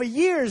dying for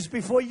years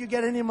before you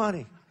get any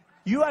money.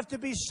 You have to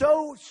be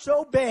so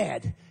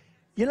bad.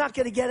 You're not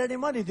going to get any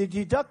money. The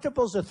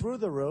deductibles are through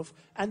the roof,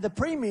 and the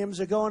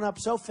premiums are going up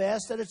so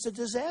fast that it's a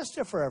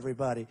disaster for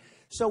everybody.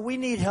 So we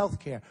need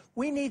health care.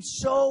 We need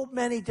so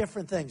many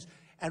different things.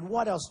 And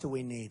what else do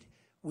we need?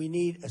 We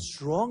need a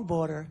strong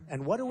border.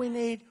 And what do we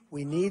need?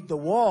 We need the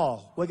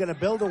wall. We're going to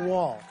build a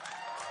wall.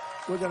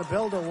 We're going to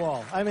build a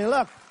wall. I mean,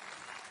 look.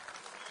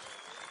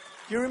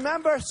 Do you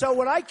remember? So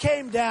when I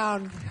came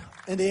down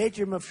in the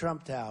atrium of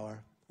Trump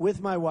Tower with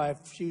my wife,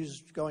 she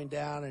was going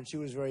down, and she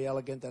was very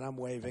elegant, and I'm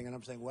waving, and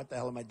I'm saying, what the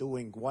hell am I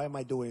doing? Why am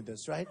I doing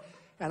this, right?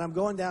 And I'm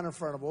going down in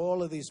front of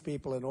all of these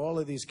people and all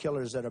of these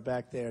killers that are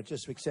back there,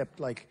 just except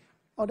like,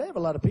 oh, they have a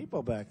lot of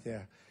people back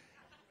there.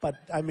 But,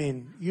 I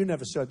mean, you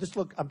never saw this.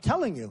 Look, I'm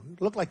telling you,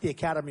 it looked like the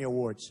Academy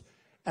Awards.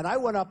 And I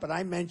went up and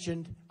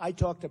I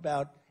talked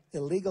about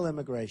illegal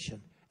immigration.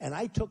 And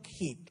I took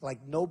heat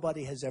like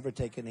nobody has ever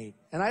taken heat.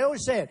 And I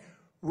always say it.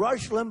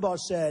 Rush Limbaugh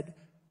said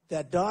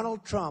that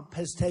Donald Trump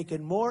has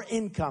taken more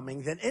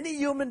incoming than any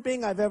human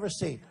being I've ever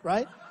seen,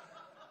 right?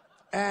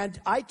 And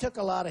I took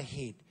a lot of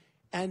heat.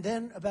 And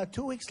then about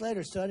 2 weeks later,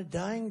 it started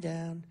dying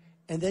down.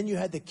 And then you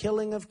had the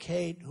killing of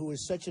Kate, who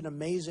was such an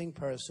amazing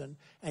person.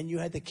 And you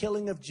had the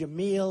killing of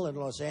Jamil in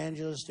Los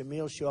Angeles,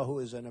 Jamil Shaw, who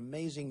is an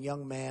amazing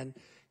young man,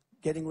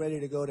 getting ready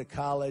to go to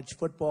college,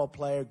 football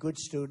player, good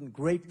student,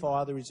 great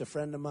father. He's a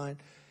friend of mine.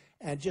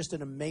 And just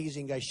an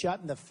amazing guy,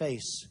 shot in the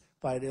face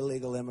by an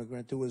illegal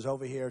immigrant who was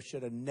over here,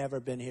 should have never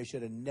been here,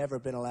 should have never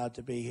been allowed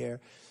to be here.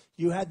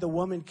 You had the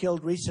woman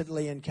killed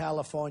recently in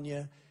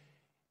California,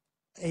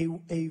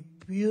 a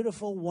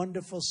beautiful,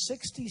 wonderful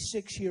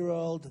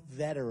 66-year-old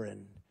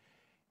veteran.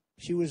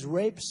 She was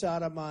raped,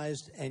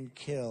 sodomized, and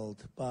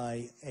killed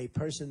by a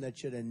person that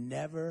should have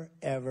never,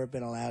 ever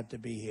been allowed to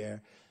be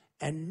here.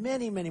 And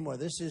many, many more.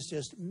 This is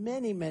just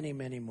many, many,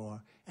 many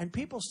more. And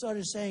people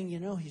started saying,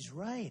 you know, he's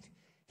right.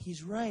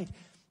 He's right.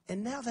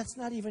 And now that's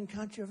not even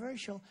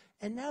controversial.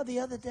 And now the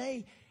other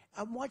day,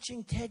 I'm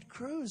watching Ted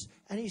Cruz,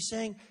 and he's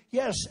saying,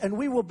 yes, and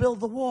we will build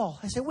the wall.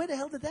 I said, where the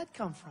hell did that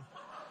come from?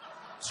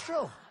 It's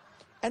true.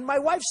 And my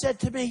wife said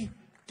to me,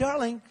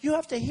 darling, you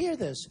have to hear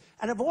this.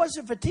 And if it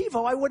wasn't for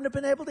TiVo, I wouldn't have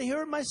been able to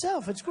hear it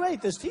myself. It's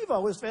great. This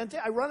TiVo is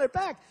fantastic. I run it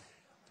back.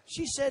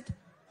 She said,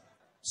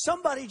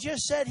 somebody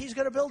just said he's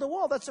going to build a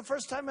wall. That's the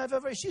first time I've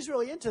ever... She's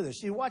really into this.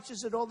 She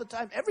watches it all the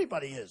time.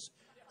 Everybody is.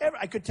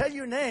 I could tell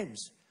you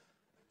names.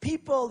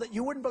 People that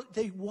you wouldn't...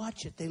 They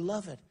watch it. They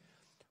love it.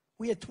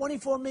 We had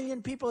 24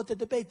 million people at the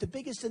debate, the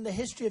biggest in the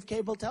history of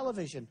cable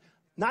television.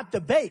 Not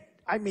debate.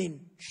 I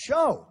mean,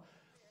 show.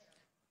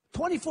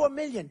 24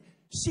 million.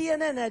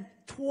 CNN had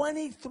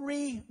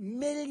 23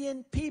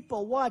 million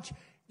people watch,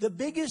 the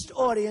biggest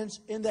audience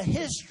in the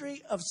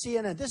history of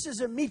CNN. This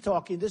isn't me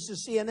talking. This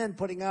is CNN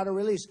putting out a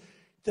release.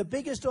 The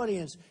biggest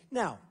audience.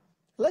 Now,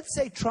 let's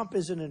say Trump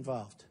isn't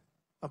involved,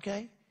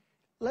 okay?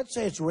 Let's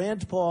say it's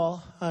Rand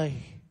Paul,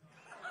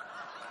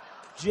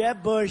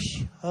 Jeb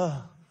Bush.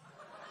 I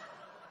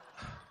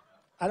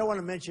don't want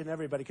to mention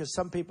everybody because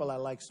some people I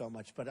like so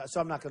much, but so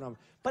I'm not going to.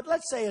 But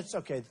let's say it's,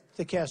 okay,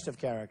 the cast of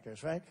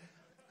characters, right?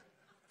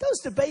 Those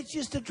debates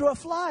used to draw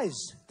flies.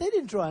 They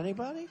didn't draw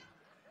anybody.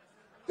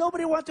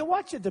 Nobody wanted to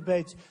watch the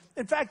debates.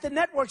 In fact, the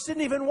networks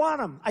didn't even want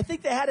them. I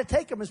think they had to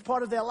take them as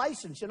part of their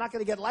license. You're not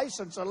going to get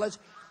licensed unless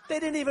they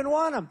didn't even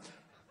want them.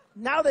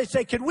 Now they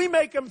say, can we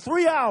make them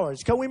 3 hours?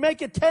 Can we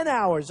make it 10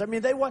 hours? I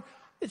mean, they want,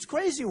 it's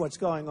crazy what's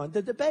going on,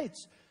 the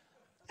debates.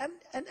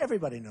 And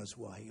everybody knows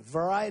why.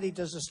 Variety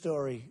does a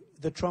story,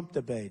 the Trump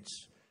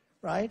debates,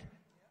 right?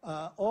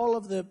 All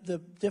of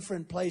the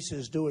different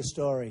places do a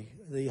story.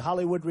 The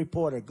Hollywood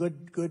Reporter,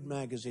 good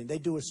magazine, they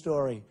do a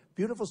story.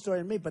 Beautiful story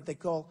to me, but they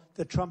call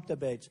the Trump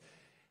debates.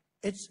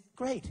 It's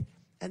great.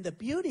 And the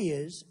beauty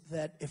is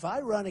that if I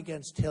run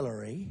against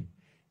Hillary,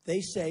 they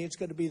say it's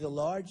going to be the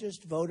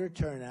largest voter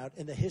turnout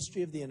in the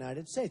history of the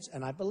United States.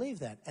 And I believe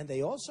that. And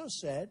they also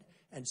said,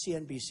 and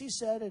CNBC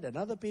said it, and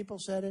other people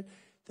said it,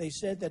 they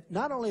said that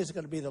not only is it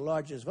going to be the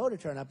largest voter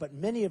turnout, but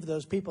many of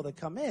those people that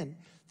come in,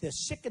 they're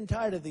sick and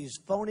tired of these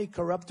phony,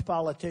 corrupt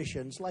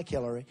politicians like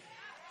Hillary.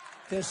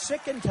 They're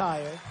sick and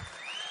tired,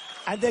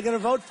 and they're going to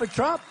vote for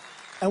Trump.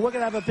 And we're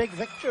going to have a big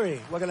victory.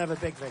 We're going to have a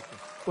big victory.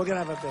 We're going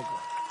to have a big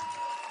one.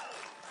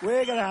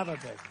 We're going to have a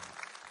big one.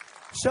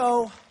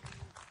 So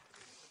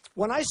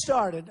when I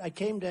started, I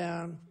came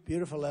down,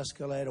 beautiful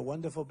escalator,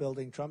 wonderful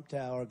building, Trump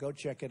Tower. Go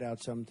check it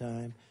out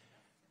sometime.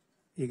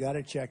 You got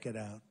to check it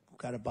out.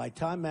 Got to buy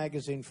Time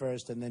Magazine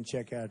first and then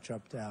check out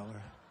Trump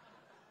Tower.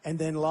 And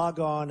then log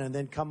on and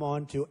then come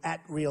on to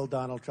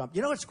 @RealDonaldTrump.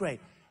 You know what's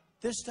great?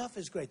 This stuff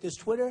is great. This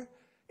Twitter,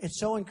 it's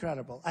so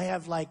incredible. I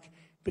have like,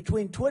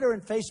 between Twitter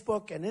and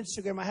Facebook and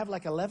Instagram, I have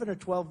like 11 or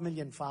 12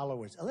 million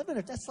followers.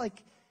 11, that's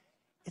like,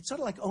 it's sort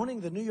of like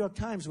owning the New York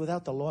Times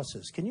without the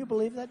losses. Can you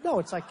believe that? No,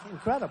 it's like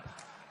incredible.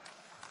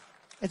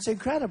 It's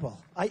incredible.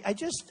 I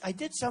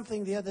did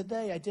something the other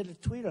day. I did a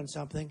tweet on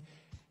something,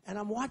 and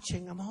I'm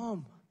watching, I'm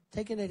home,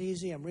 taking it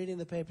easy. I'm reading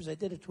the papers. I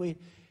did a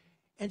tweet,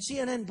 and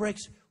CNN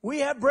breaks. We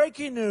have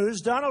breaking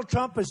news. Donald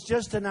Trump has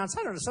just announced,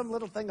 I don't know, some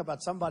little thing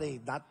about somebody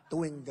not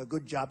doing a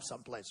good job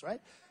someplace, right?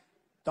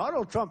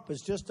 Donald Trump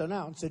has just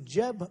announced that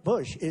Jeb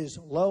Bush is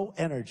low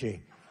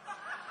energy.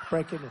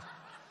 Breaking news.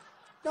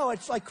 No,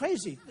 it's like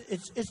crazy.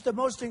 It's the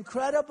most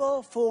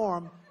incredible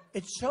form.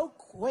 It's so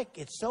quick.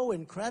 It's so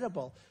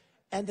incredible.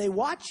 And they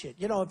watch it.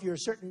 You know, if you're a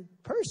certain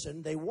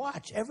person, they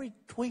watch every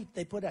tweet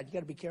they put out. You got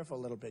to be careful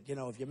a little bit. You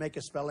know, if you make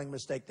a spelling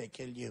mistake, they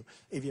kill you.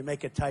 If you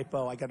make a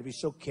typo, I got to be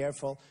so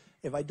careful.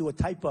 If I do a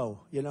typo,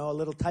 you know, a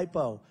little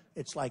typo,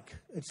 it's like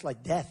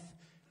death.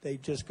 They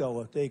just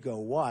go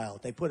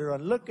wild. They put it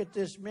on, look at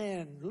this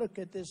man,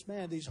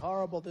 this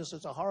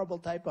is a horrible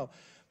typo.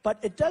 But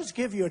it does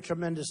give you a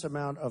tremendous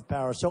amount of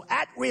power. So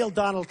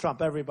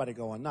 @RealDonaldTrump, everybody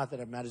go on. Not that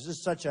it matters. This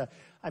is such a,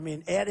 I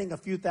mean, adding a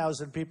few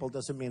thousand people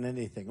doesn't mean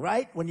anything,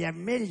 right? When you have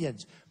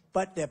millions.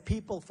 But they're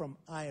people from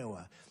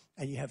Iowa.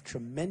 And you have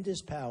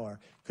tremendous power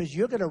because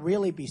you're going to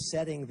really be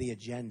setting the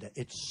agenda.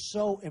 It's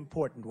so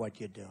important what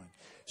you're doing.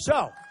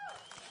 So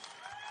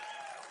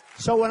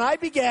when I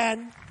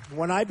began,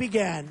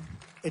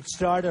 it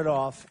started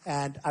off,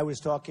 and I was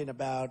talking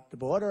about the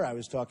border, I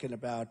was talking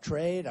about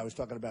trade, I was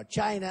talking about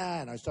China,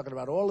 and I was talking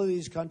about all of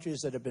these countries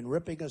that have been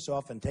ripping us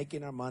off and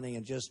taking our money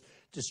and just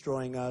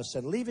destroying us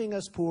and leaving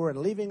us poor and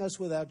leaving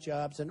us without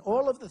jobs and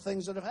all of the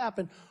things that have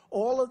happened,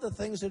 all of the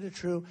things that are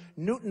true.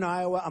 Newton,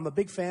 Iowa, I'm a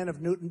big fan of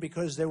Newton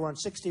because they were on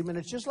 60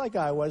 Minutes just like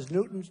I was.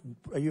 Newton,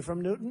 are you from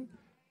Newton?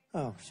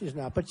 Oh, she's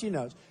not, but she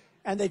knows.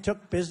 And they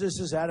took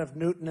businesses out of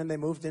Newton and they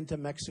moved into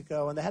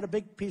Mexico. And they had a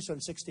big piece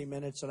on 60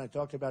 Minutes, and I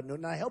talked about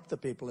Newton. I helped the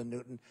people in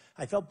Newton.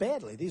 I felt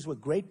badly. These were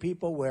great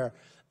people where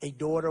a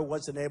daughter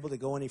wasn't able to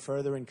go any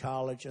further in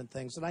college and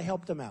things, and I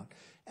helped them out.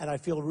 And I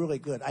feel really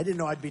good. I didn't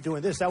know I'd be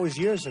doing this. That was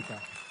years ago.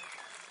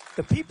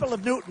 The people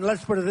of Newton,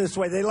 let's put it this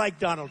way, they liked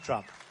Donald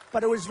Trump.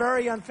 But it was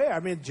very unfair. I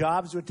mean,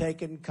 jobs were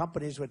taken,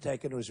 companies were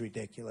taken. It was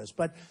ridiculous.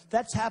 But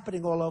that's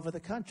happening all over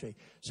the country.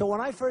 So when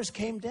I first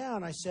came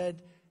down, I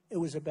said, it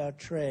was about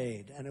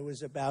trade, and it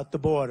was about the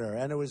border,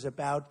 and it was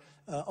about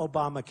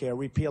Obamacare,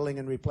 repealing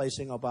and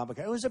replacing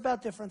Obamacare. It was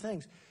about different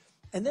things.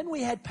 And then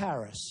we had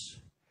Paris,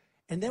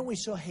 and then we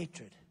saw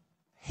hatred.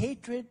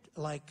 Hatred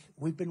like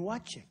we've been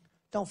watching.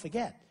 Don't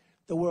forget,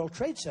 the World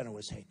Trade Center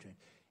was hatred.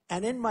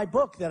 And in my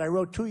book that I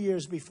wrote 2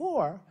 years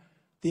before,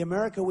 The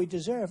America We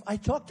Deserve, I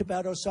talked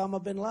about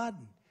Osama bin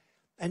Laden.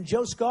 And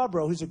Joe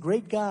Scarborough, who's a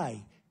great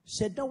guy,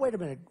 said, no, wait a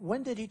minute,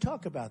 when did he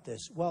talk about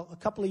this? Well, a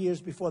couple of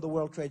years before the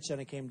World Trade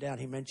Center came down,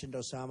 he mentioned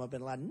Osama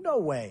bin Laden. No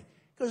way.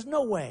 He goes,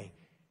 no way.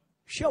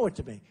 Show it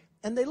to me.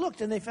 And they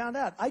looked and they found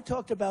out. I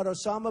talked about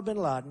Osama bin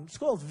Laden. It's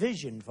called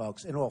vision,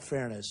 folks, in all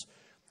fairness.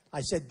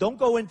 I said, don't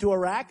go into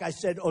Iraq. I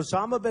said,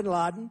 Osama bin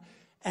Laden,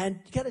 and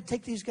you got to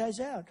take these guys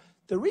out.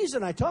 The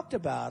reason I talked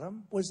about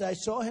him was I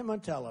saw him on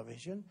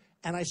television,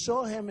 and I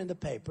saw him in the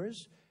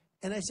papers,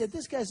 and I said,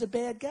 this guy's a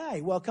bad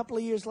guy. Well, a couple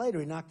of years later,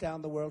 he knocked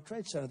down the World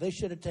Trade Center. They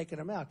should have taken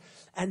him out.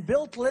 And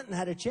Bill Clinton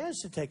had a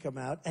chance to take him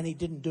out, and he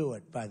didn't do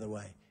it, by the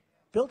way.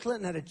 Bill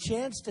Clinton had a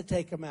chance to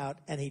take him out,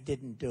 and he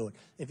didn't do it.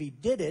 If he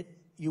did it,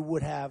 you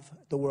would have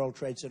the World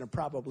Trade Center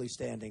probably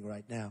standing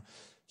right now.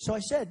 So I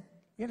said,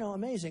 you know,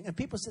 amazing. And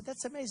people said,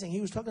 that's amazing.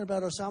 He was talking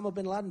about Osama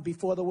bin Laden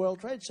before the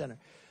World Trade Center.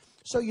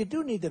 So you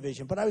do need the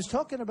vision. But I was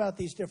talking about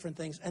these different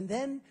things. And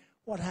then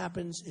what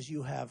happens is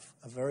you have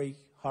a very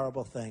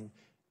horrible thing.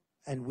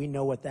 And we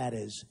know what that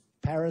is.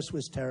 Paris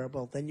was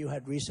terrible. Then you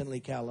had recently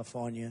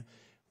California,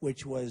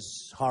 which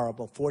was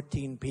horrible.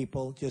 14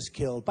 people just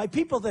killed by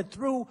people that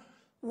threw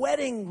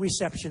wedding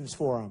receptions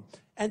for them.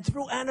 And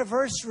threw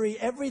anniversary,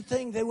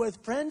 everything. They were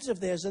friends of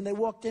theirs, and they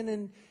walked in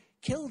and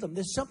killed them.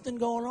 There's something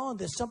going on.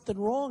 There's something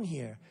wrong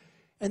here.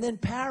 And then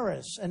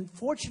Paris. And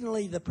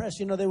fortunately, the press,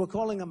 you know, they were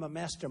calling him a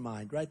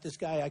mastermind, right? This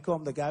guy, I call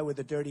him the guy with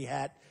the dirty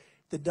hat,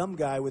 the dumb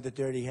guy with the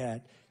dirty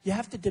hat. You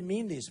have to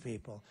demean these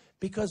people.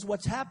 Because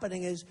what's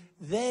happening is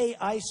they,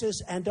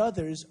 ISIS and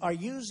others, are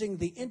using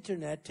the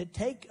internet to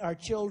take our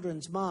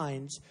children's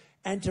minds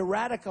and to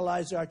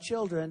radicalize our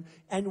children,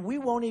 and we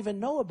won't even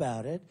know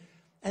about it.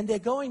 And they're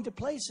going to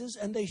places,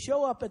 and they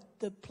show up at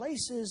the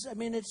places. I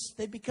mean,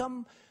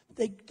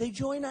 they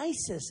join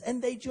ISIS,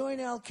 and they join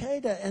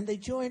Al-Qaeda, and they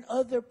join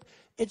other.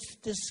 It's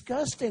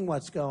disgusting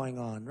what's going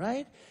on,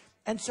 right?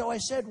 And so I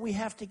said, we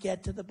have to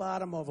get to the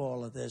bottom of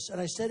all of this.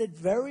 And I said it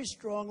very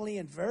strongly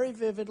and very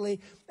vividly.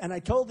 And I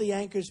told the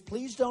anchors,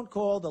 please don't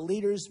call the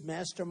leaders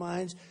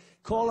masterminds.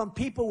 Call them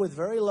people with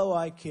very low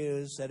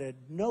IQs that are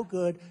no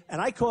good.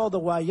 And I call the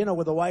white, you know,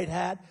 with the white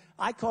hat,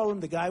 I call him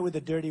the guy with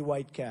the dirty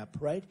white cap,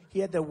 right? He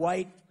had the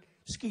white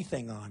ski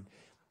thing on.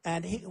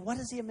 And what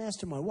is he a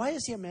mastermind? Why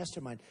is he a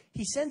mastermind?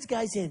 He sends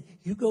guys in.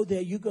 You go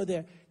there, you go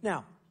there.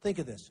 Now, think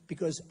of this,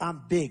 because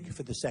I'm big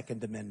for the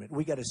Second Amendment.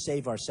 We got to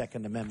save our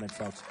Second Amendment,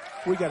 folks.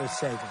 We got to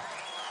save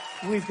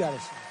it. We've got to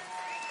save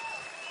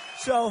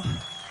it.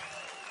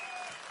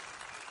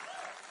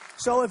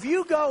 So if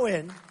you go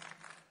in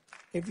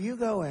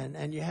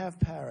and you have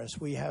Paris,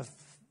 we have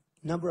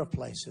a number of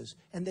places,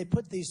 and they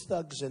put these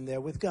thugs in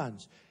there with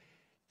guns.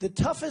 The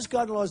toughest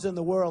gun laws in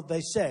the world, they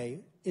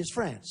say, is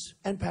France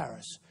and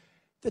Paris.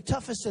 The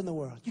toughest in the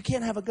world. You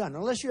can't have a gun.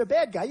 Unless you're a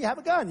bad guy, you have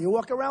a gun. You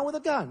walk around with a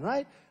gun,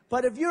 right?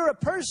 But if you're a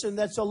person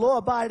that's a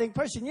law-abiding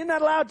person, you're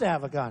not allowed to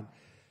have a gun.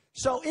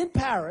 So in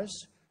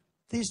Paris,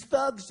 these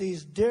thugs,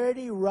 these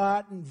dirty,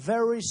 rotten,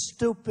 very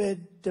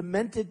stupid,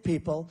 demented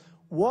people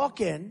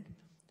walk in,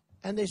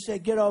 and they say,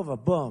 get over,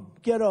 boom,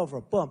 get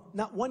over, boom.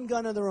 Not one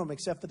gun in the room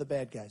except for the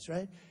bad guys,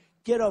 right?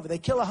 Get over. They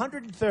kill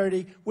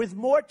 130 with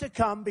more to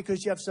come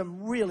because you have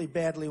some really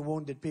badly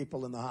wounded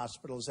people in the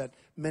hospitals, that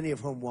many of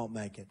whom won't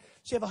make it.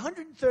 So you have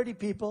 130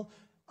 people,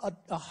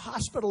 a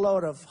hospital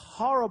load of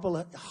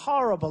horrible,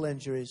 horrible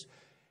injuries.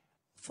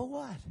 For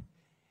what?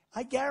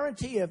 I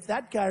guarantee you, if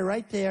that guy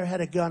right there had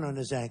a gun on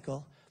his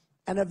ankle,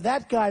 and if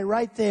that guy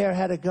right there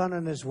had a gun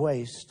on his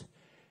waist,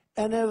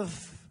 and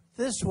if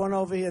this one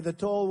over here, the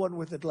tall one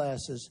with the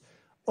glasses,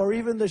 or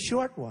even the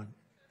short one,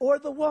 or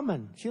the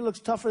woman, she looks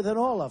tougher than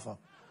all of them.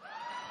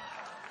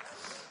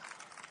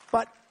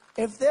 But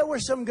if there were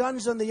some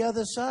guns on the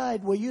other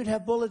side where you'd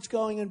have bullets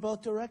going in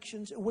both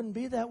directions, it wouldn't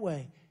be that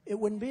way. It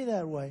wouldn't be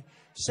that way.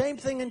 Same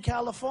thing in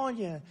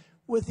California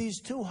with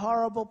these two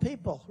horrible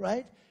people,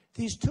 right?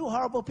 These two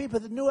horrible people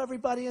that knew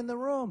everybody in the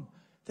room.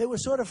 They were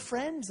sort of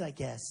friends, I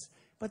guess,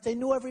 but they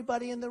knew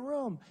everybody in the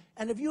room.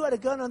 And if you had a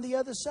gun on the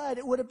other side,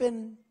 it would have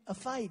been a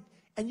fight.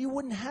 And you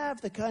wouldn't have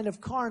the kind of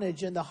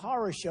carnage and the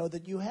horror show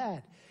that you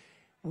had.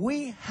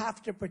 We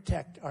have to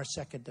protect our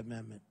Second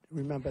Amendment.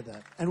 Remember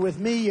that. And with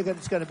me,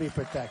 it's going to be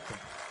protected.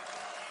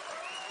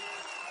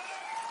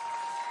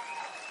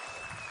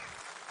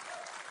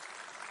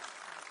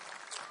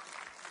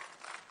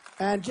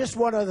 And just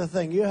one other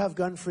thing. You have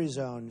gun-free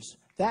zones.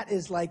 That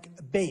is like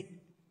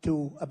bait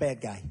to a bad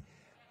guy.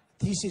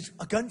 He sees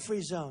a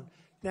gun-free zone.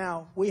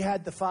 Now, we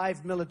had the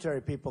 5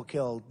 military people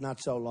killed not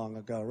so long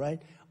ago,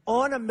 right?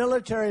 On a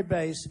military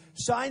base,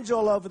 signs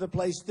all over the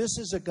place, this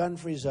is a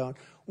gun-free zone.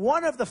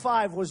 One of the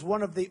 5 was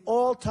one of the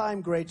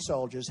all-time great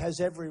soldiers, has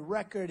every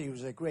record, he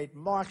was a great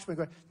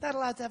marksman, not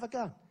allowed to have a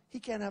gun. He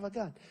can't have a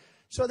gun.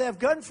 So they have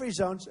gun-free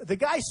zones. The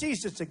guy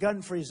sees it's a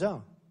gun-free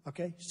zone,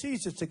 okay?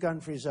 Sees it's a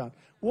gun-free zone.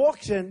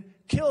 Walks in,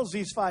 kills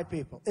these 5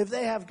 people. If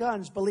they have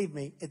guns, believe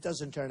me, it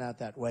doesn't turn out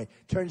that way.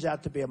 Turns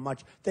out to be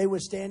they were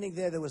standing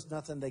there was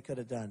nothing they could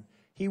have done.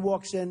 He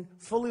walks in,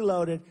 fully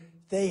loaded.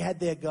 They had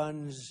their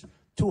guns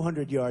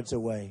 200 yards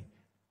away,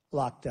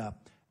 locked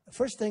up.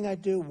 First thing I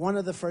do, one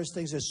of the first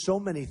things, there's so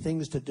many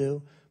things to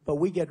do, but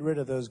we get rid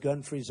of those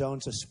gun-free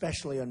zones,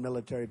 especially on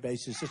military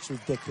bases. It's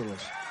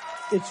ridiculous.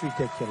 It's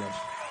ridiculous.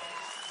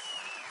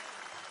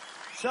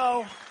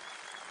 So,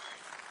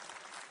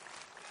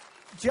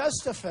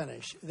 just to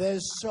finish,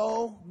 there's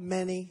so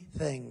many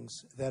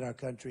things that our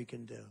country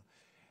can do.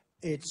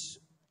 It's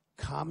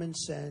common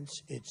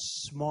sense.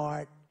 It's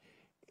smart.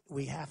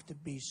 We have to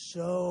be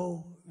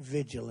so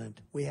vigilant.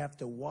 We have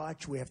to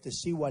watch. We have to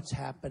see what's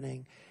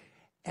happening.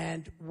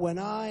 And when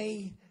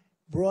I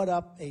brought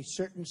up a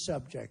certain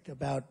subject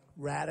about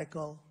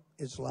radical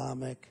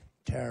Islamic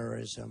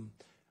terrorism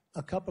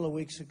a couple of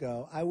weeks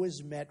ago, I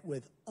was met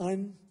with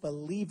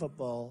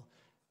unbelievable,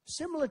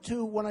 similar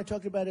to when I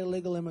talked about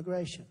illegal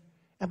immigration.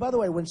 And by the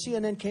way, when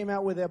CNN came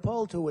out with their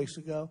poll 2 weeks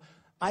ago,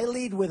 I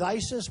lead with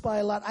ISIS by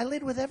a lot. I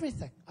lead with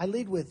everything. I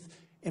lead with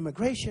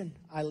immigration.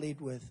 I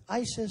lead with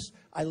ISIS.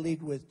 I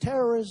lead with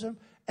terrorism.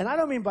 And I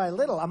don't mean by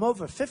little. I'm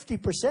over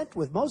 50%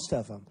 with most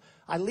of them.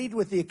 I lead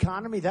with the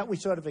economy. That we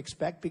sort of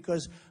expect,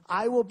 because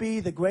I will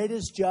be the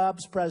greatest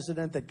jobs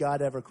president that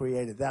God ever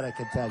created. That I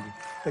can tell you.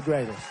 The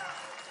greatest.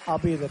 I'll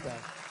be the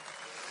best.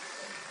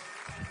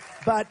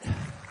 But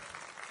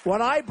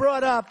when I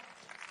brought up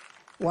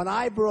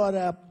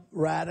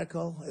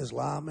radical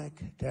Islamic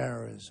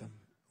terrorism,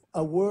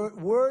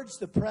 words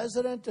the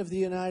President of the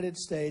United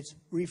States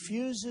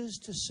refuses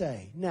to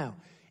say. Now,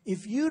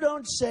 if you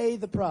don't say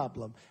the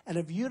problem, and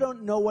if you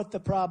don't know what the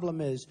problem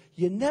is,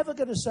 you're never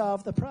going to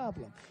solve the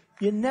problem.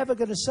 You're never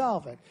going to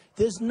solve it.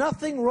 There's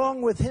nothing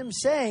wrong with him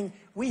saying,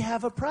 we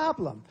have a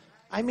problem.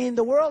 I mean,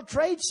 the World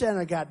Trade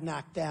Center got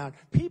knocked down.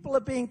 People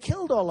are being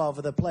killed all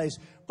over the place.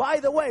 By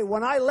the way,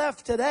 when I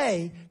left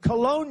today,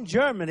 Cologne,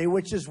 Germany,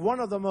 which is one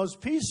of the most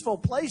peaceful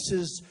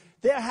places,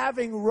 they're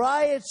having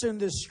riots in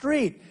the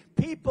street.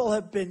 People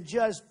have been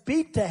just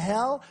beat to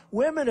hell.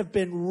 Women have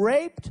been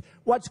raped.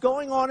 What's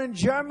going on in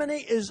Germany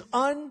is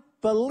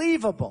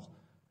unbelievable.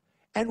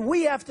 And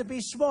we have to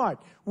be smart.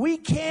 We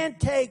can't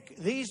take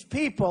these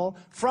people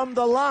from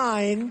the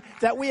line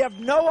that we have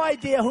no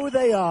idea who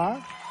they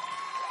are.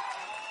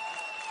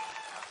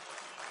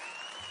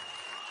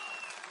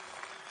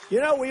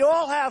 You know, we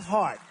all have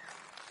heart.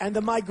 And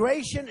the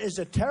migration is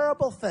a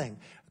terrible thing,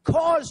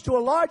 caused to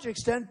a large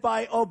extent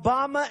by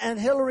Obama and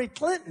Hillary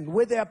Clinton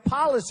with their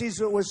policies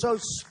that were so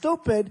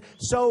stupid,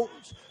 so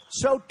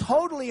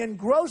totally and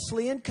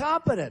grossly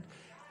incompetent,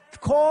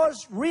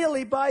 caused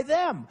really by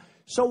them.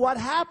 So what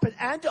happened,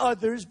 and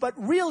others, but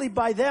really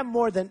by them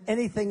more than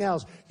anything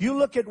else. You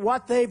look at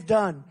what they've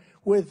done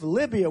with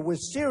Libya, with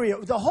Syria,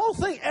 the whole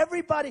thing,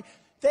 everybody,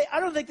 I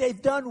don't think they've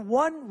done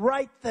one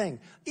right thing,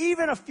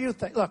 even a few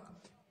things. Look,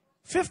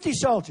 50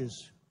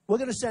 soldiers. We're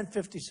going to send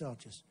 50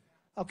 soldiers.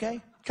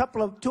 Okay?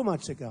 2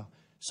 months ago.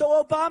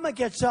 So Obama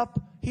gets up,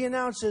 he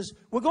announces,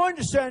 we're going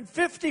to send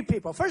 50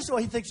 people. First of all,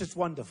 he thinks it's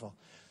wonderful.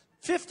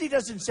 50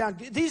 doesn't sound,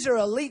 these are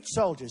elite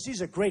soldiers.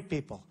 These are great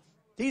people.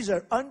 These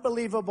are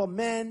unbelievable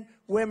men,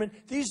 women.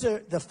 These are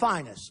the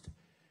finest.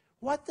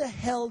 What the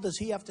hell does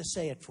he have to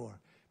say it for?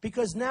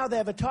 Because now they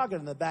have a target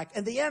in the back,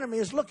 and the enemy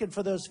is looking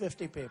for those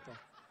 50 people.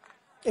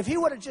 If he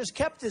would have just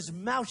kept his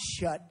mouth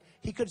shut,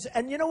 he could say,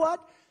 and you know what?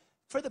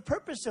 For the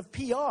purpose of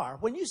PR,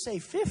 when you say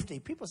 50,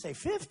 people say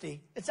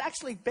 50, it's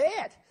actually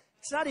bad.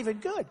 It's not even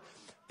good.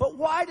 But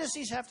why does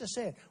he have to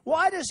say it?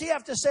 Why does he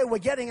have to say we're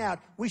getting out?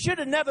 We should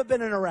have never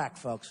been in Iraq,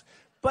 folks.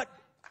 But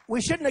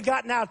we shouldn't have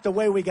gotten out the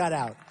way we got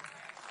out.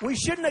 We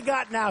shouldn't have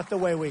gotten out the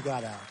way we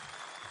got out.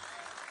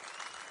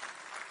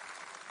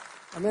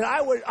 I mean,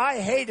 I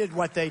hated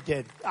what they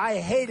did. I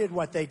hated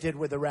what they did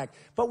with Iraq.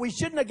 But we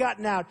shouldn't have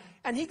gotten out.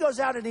 And he goes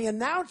out and he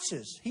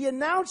announces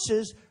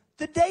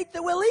the date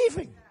that we're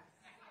leaving.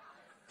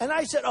 And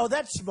I said, oh,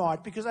 that's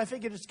smart, because I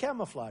figured it's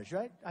camouflage,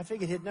 right? I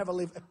figured he'd never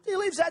leave. He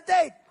leaves that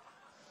date.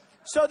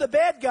 So the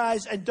bad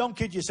guys, and don't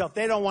kid yourself,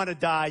 they don't want to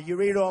die. You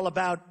read all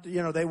about,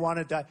 they want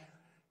to die.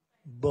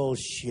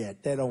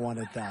 Bullshit. They don't want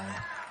to die.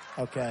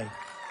 Okay?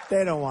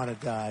 They don't want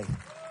to die.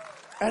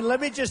 And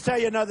let me just tell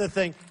you another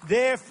thing.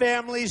 Their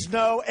families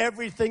know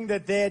everything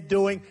that they're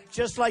doing,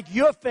 just like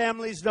your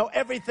families know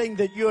everything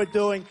that you're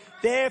doing.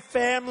 Their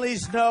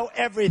families know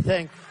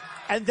everything.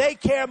 And they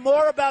care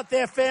more about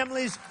their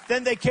families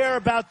than they care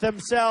about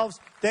themselves.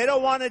 They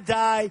don't want to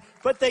die,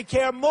 but they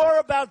care more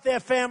about their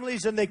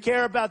families than they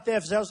care about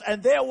themselves.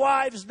 And their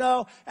wives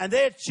know, and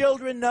their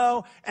children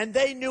know, and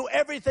they knew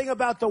everything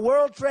about the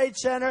World Trade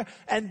Center,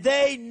 and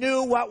they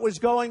knew what was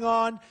going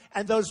on.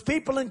 And those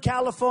people in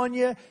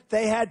California,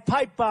 they had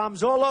pipe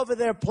bombs all over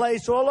their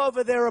place, all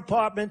over their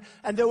apartment,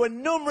 and there were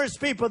numerous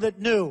people that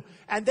knew.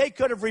 And they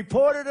could have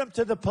reported them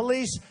to the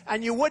police,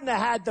 and you wouldn't have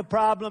had the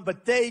problem,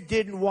 but they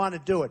didn't want to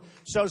do it.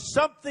 So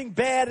something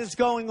bad is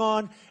going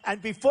on,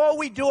 and before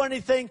we do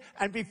anything,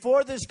 and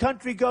before this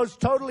country goes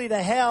totally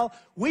to hell,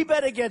 we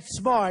better get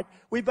smart.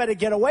 We better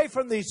get away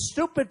from these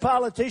stupid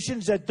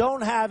politicians that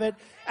don't have it,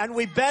 and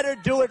we better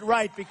do it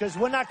right, because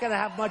we're not going to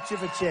have much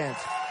of a chance.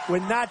 We're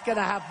not going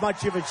to have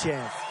much of a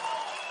chance.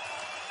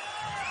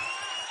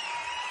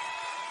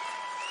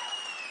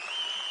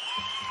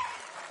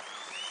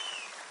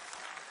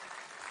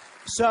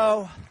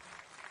 So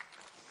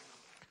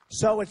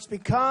it's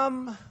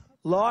become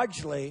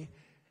largely,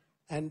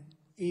 and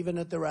even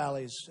at the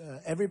rallies,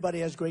 everybody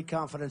has great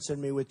confidence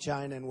in me with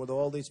China and with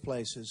all these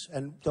places.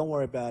 And don't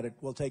worry about it.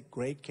 We'll take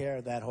great care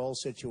of that whole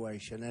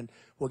situation. And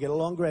we'll get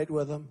along great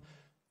with them.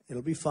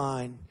 It'll be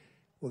fine.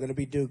 We're going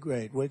to do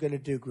great. We're going to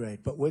do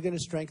great. But we're going to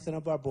strengthen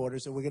up our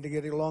borders, and we're going to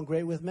get along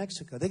great with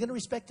Mexico. They're going to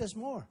respect us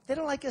more. They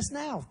don't like us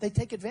now. They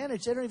take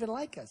advantage. They don't even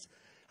like us.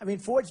 I mean,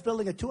 Ford's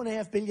building a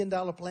 $2.5 billion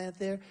plant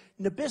there.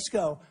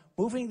 Nabisco,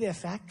 moving their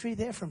factory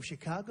there from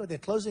Chicago. They're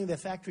closing their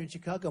factory in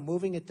Chicago,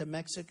 moving it to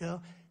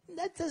Mexico.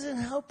 That doesn't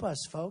help us,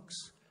 folks.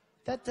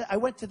 I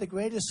went to the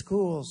greatest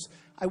schools.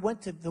 I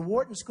went to the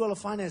Wharton School of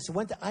Finance. I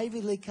went to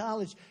Ivy League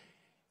College.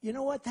 You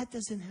know what? That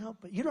doesn't help.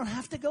 You don't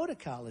have to go to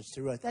college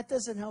to do it. That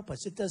doesn't help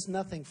us. It does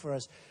nothing for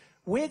us.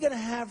 We're going to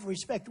have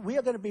respect. We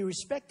are going to be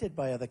respected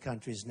by other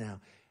countries now.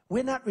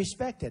 We're not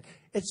respected.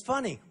 It's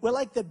funny. We're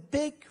like the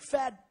big,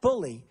 fat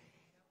bully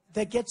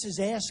that gets his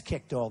ass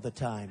kicked all the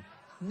time.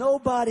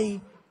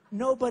 Nobody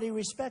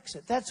respects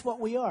it. That's what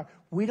we are.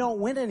 We don't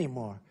win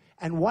anymore.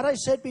 And what I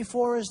said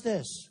before is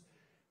this.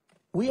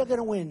 We are going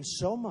to win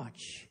so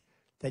much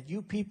that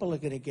you people are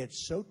going to get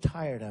so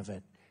tired of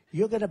it.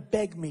 You're going to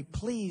beg me,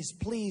 please,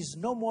 please,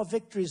 no more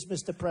victories,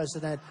 Mr.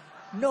 President.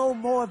 No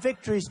more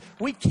victories.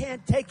 We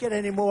can't take it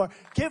anymore.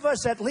 Give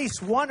us at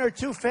least 1 or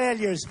 2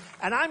 failures.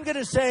 And I'm going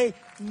to say,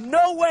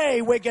 no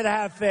way we're going to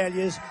have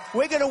failures.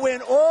 We're going to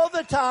win all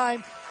the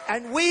time.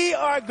 And we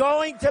are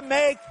going to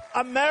make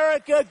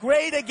America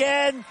great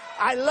again.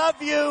 I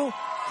love you.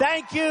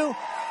 Thank you.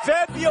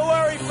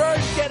 February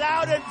 1st, get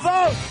out and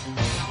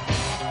vote.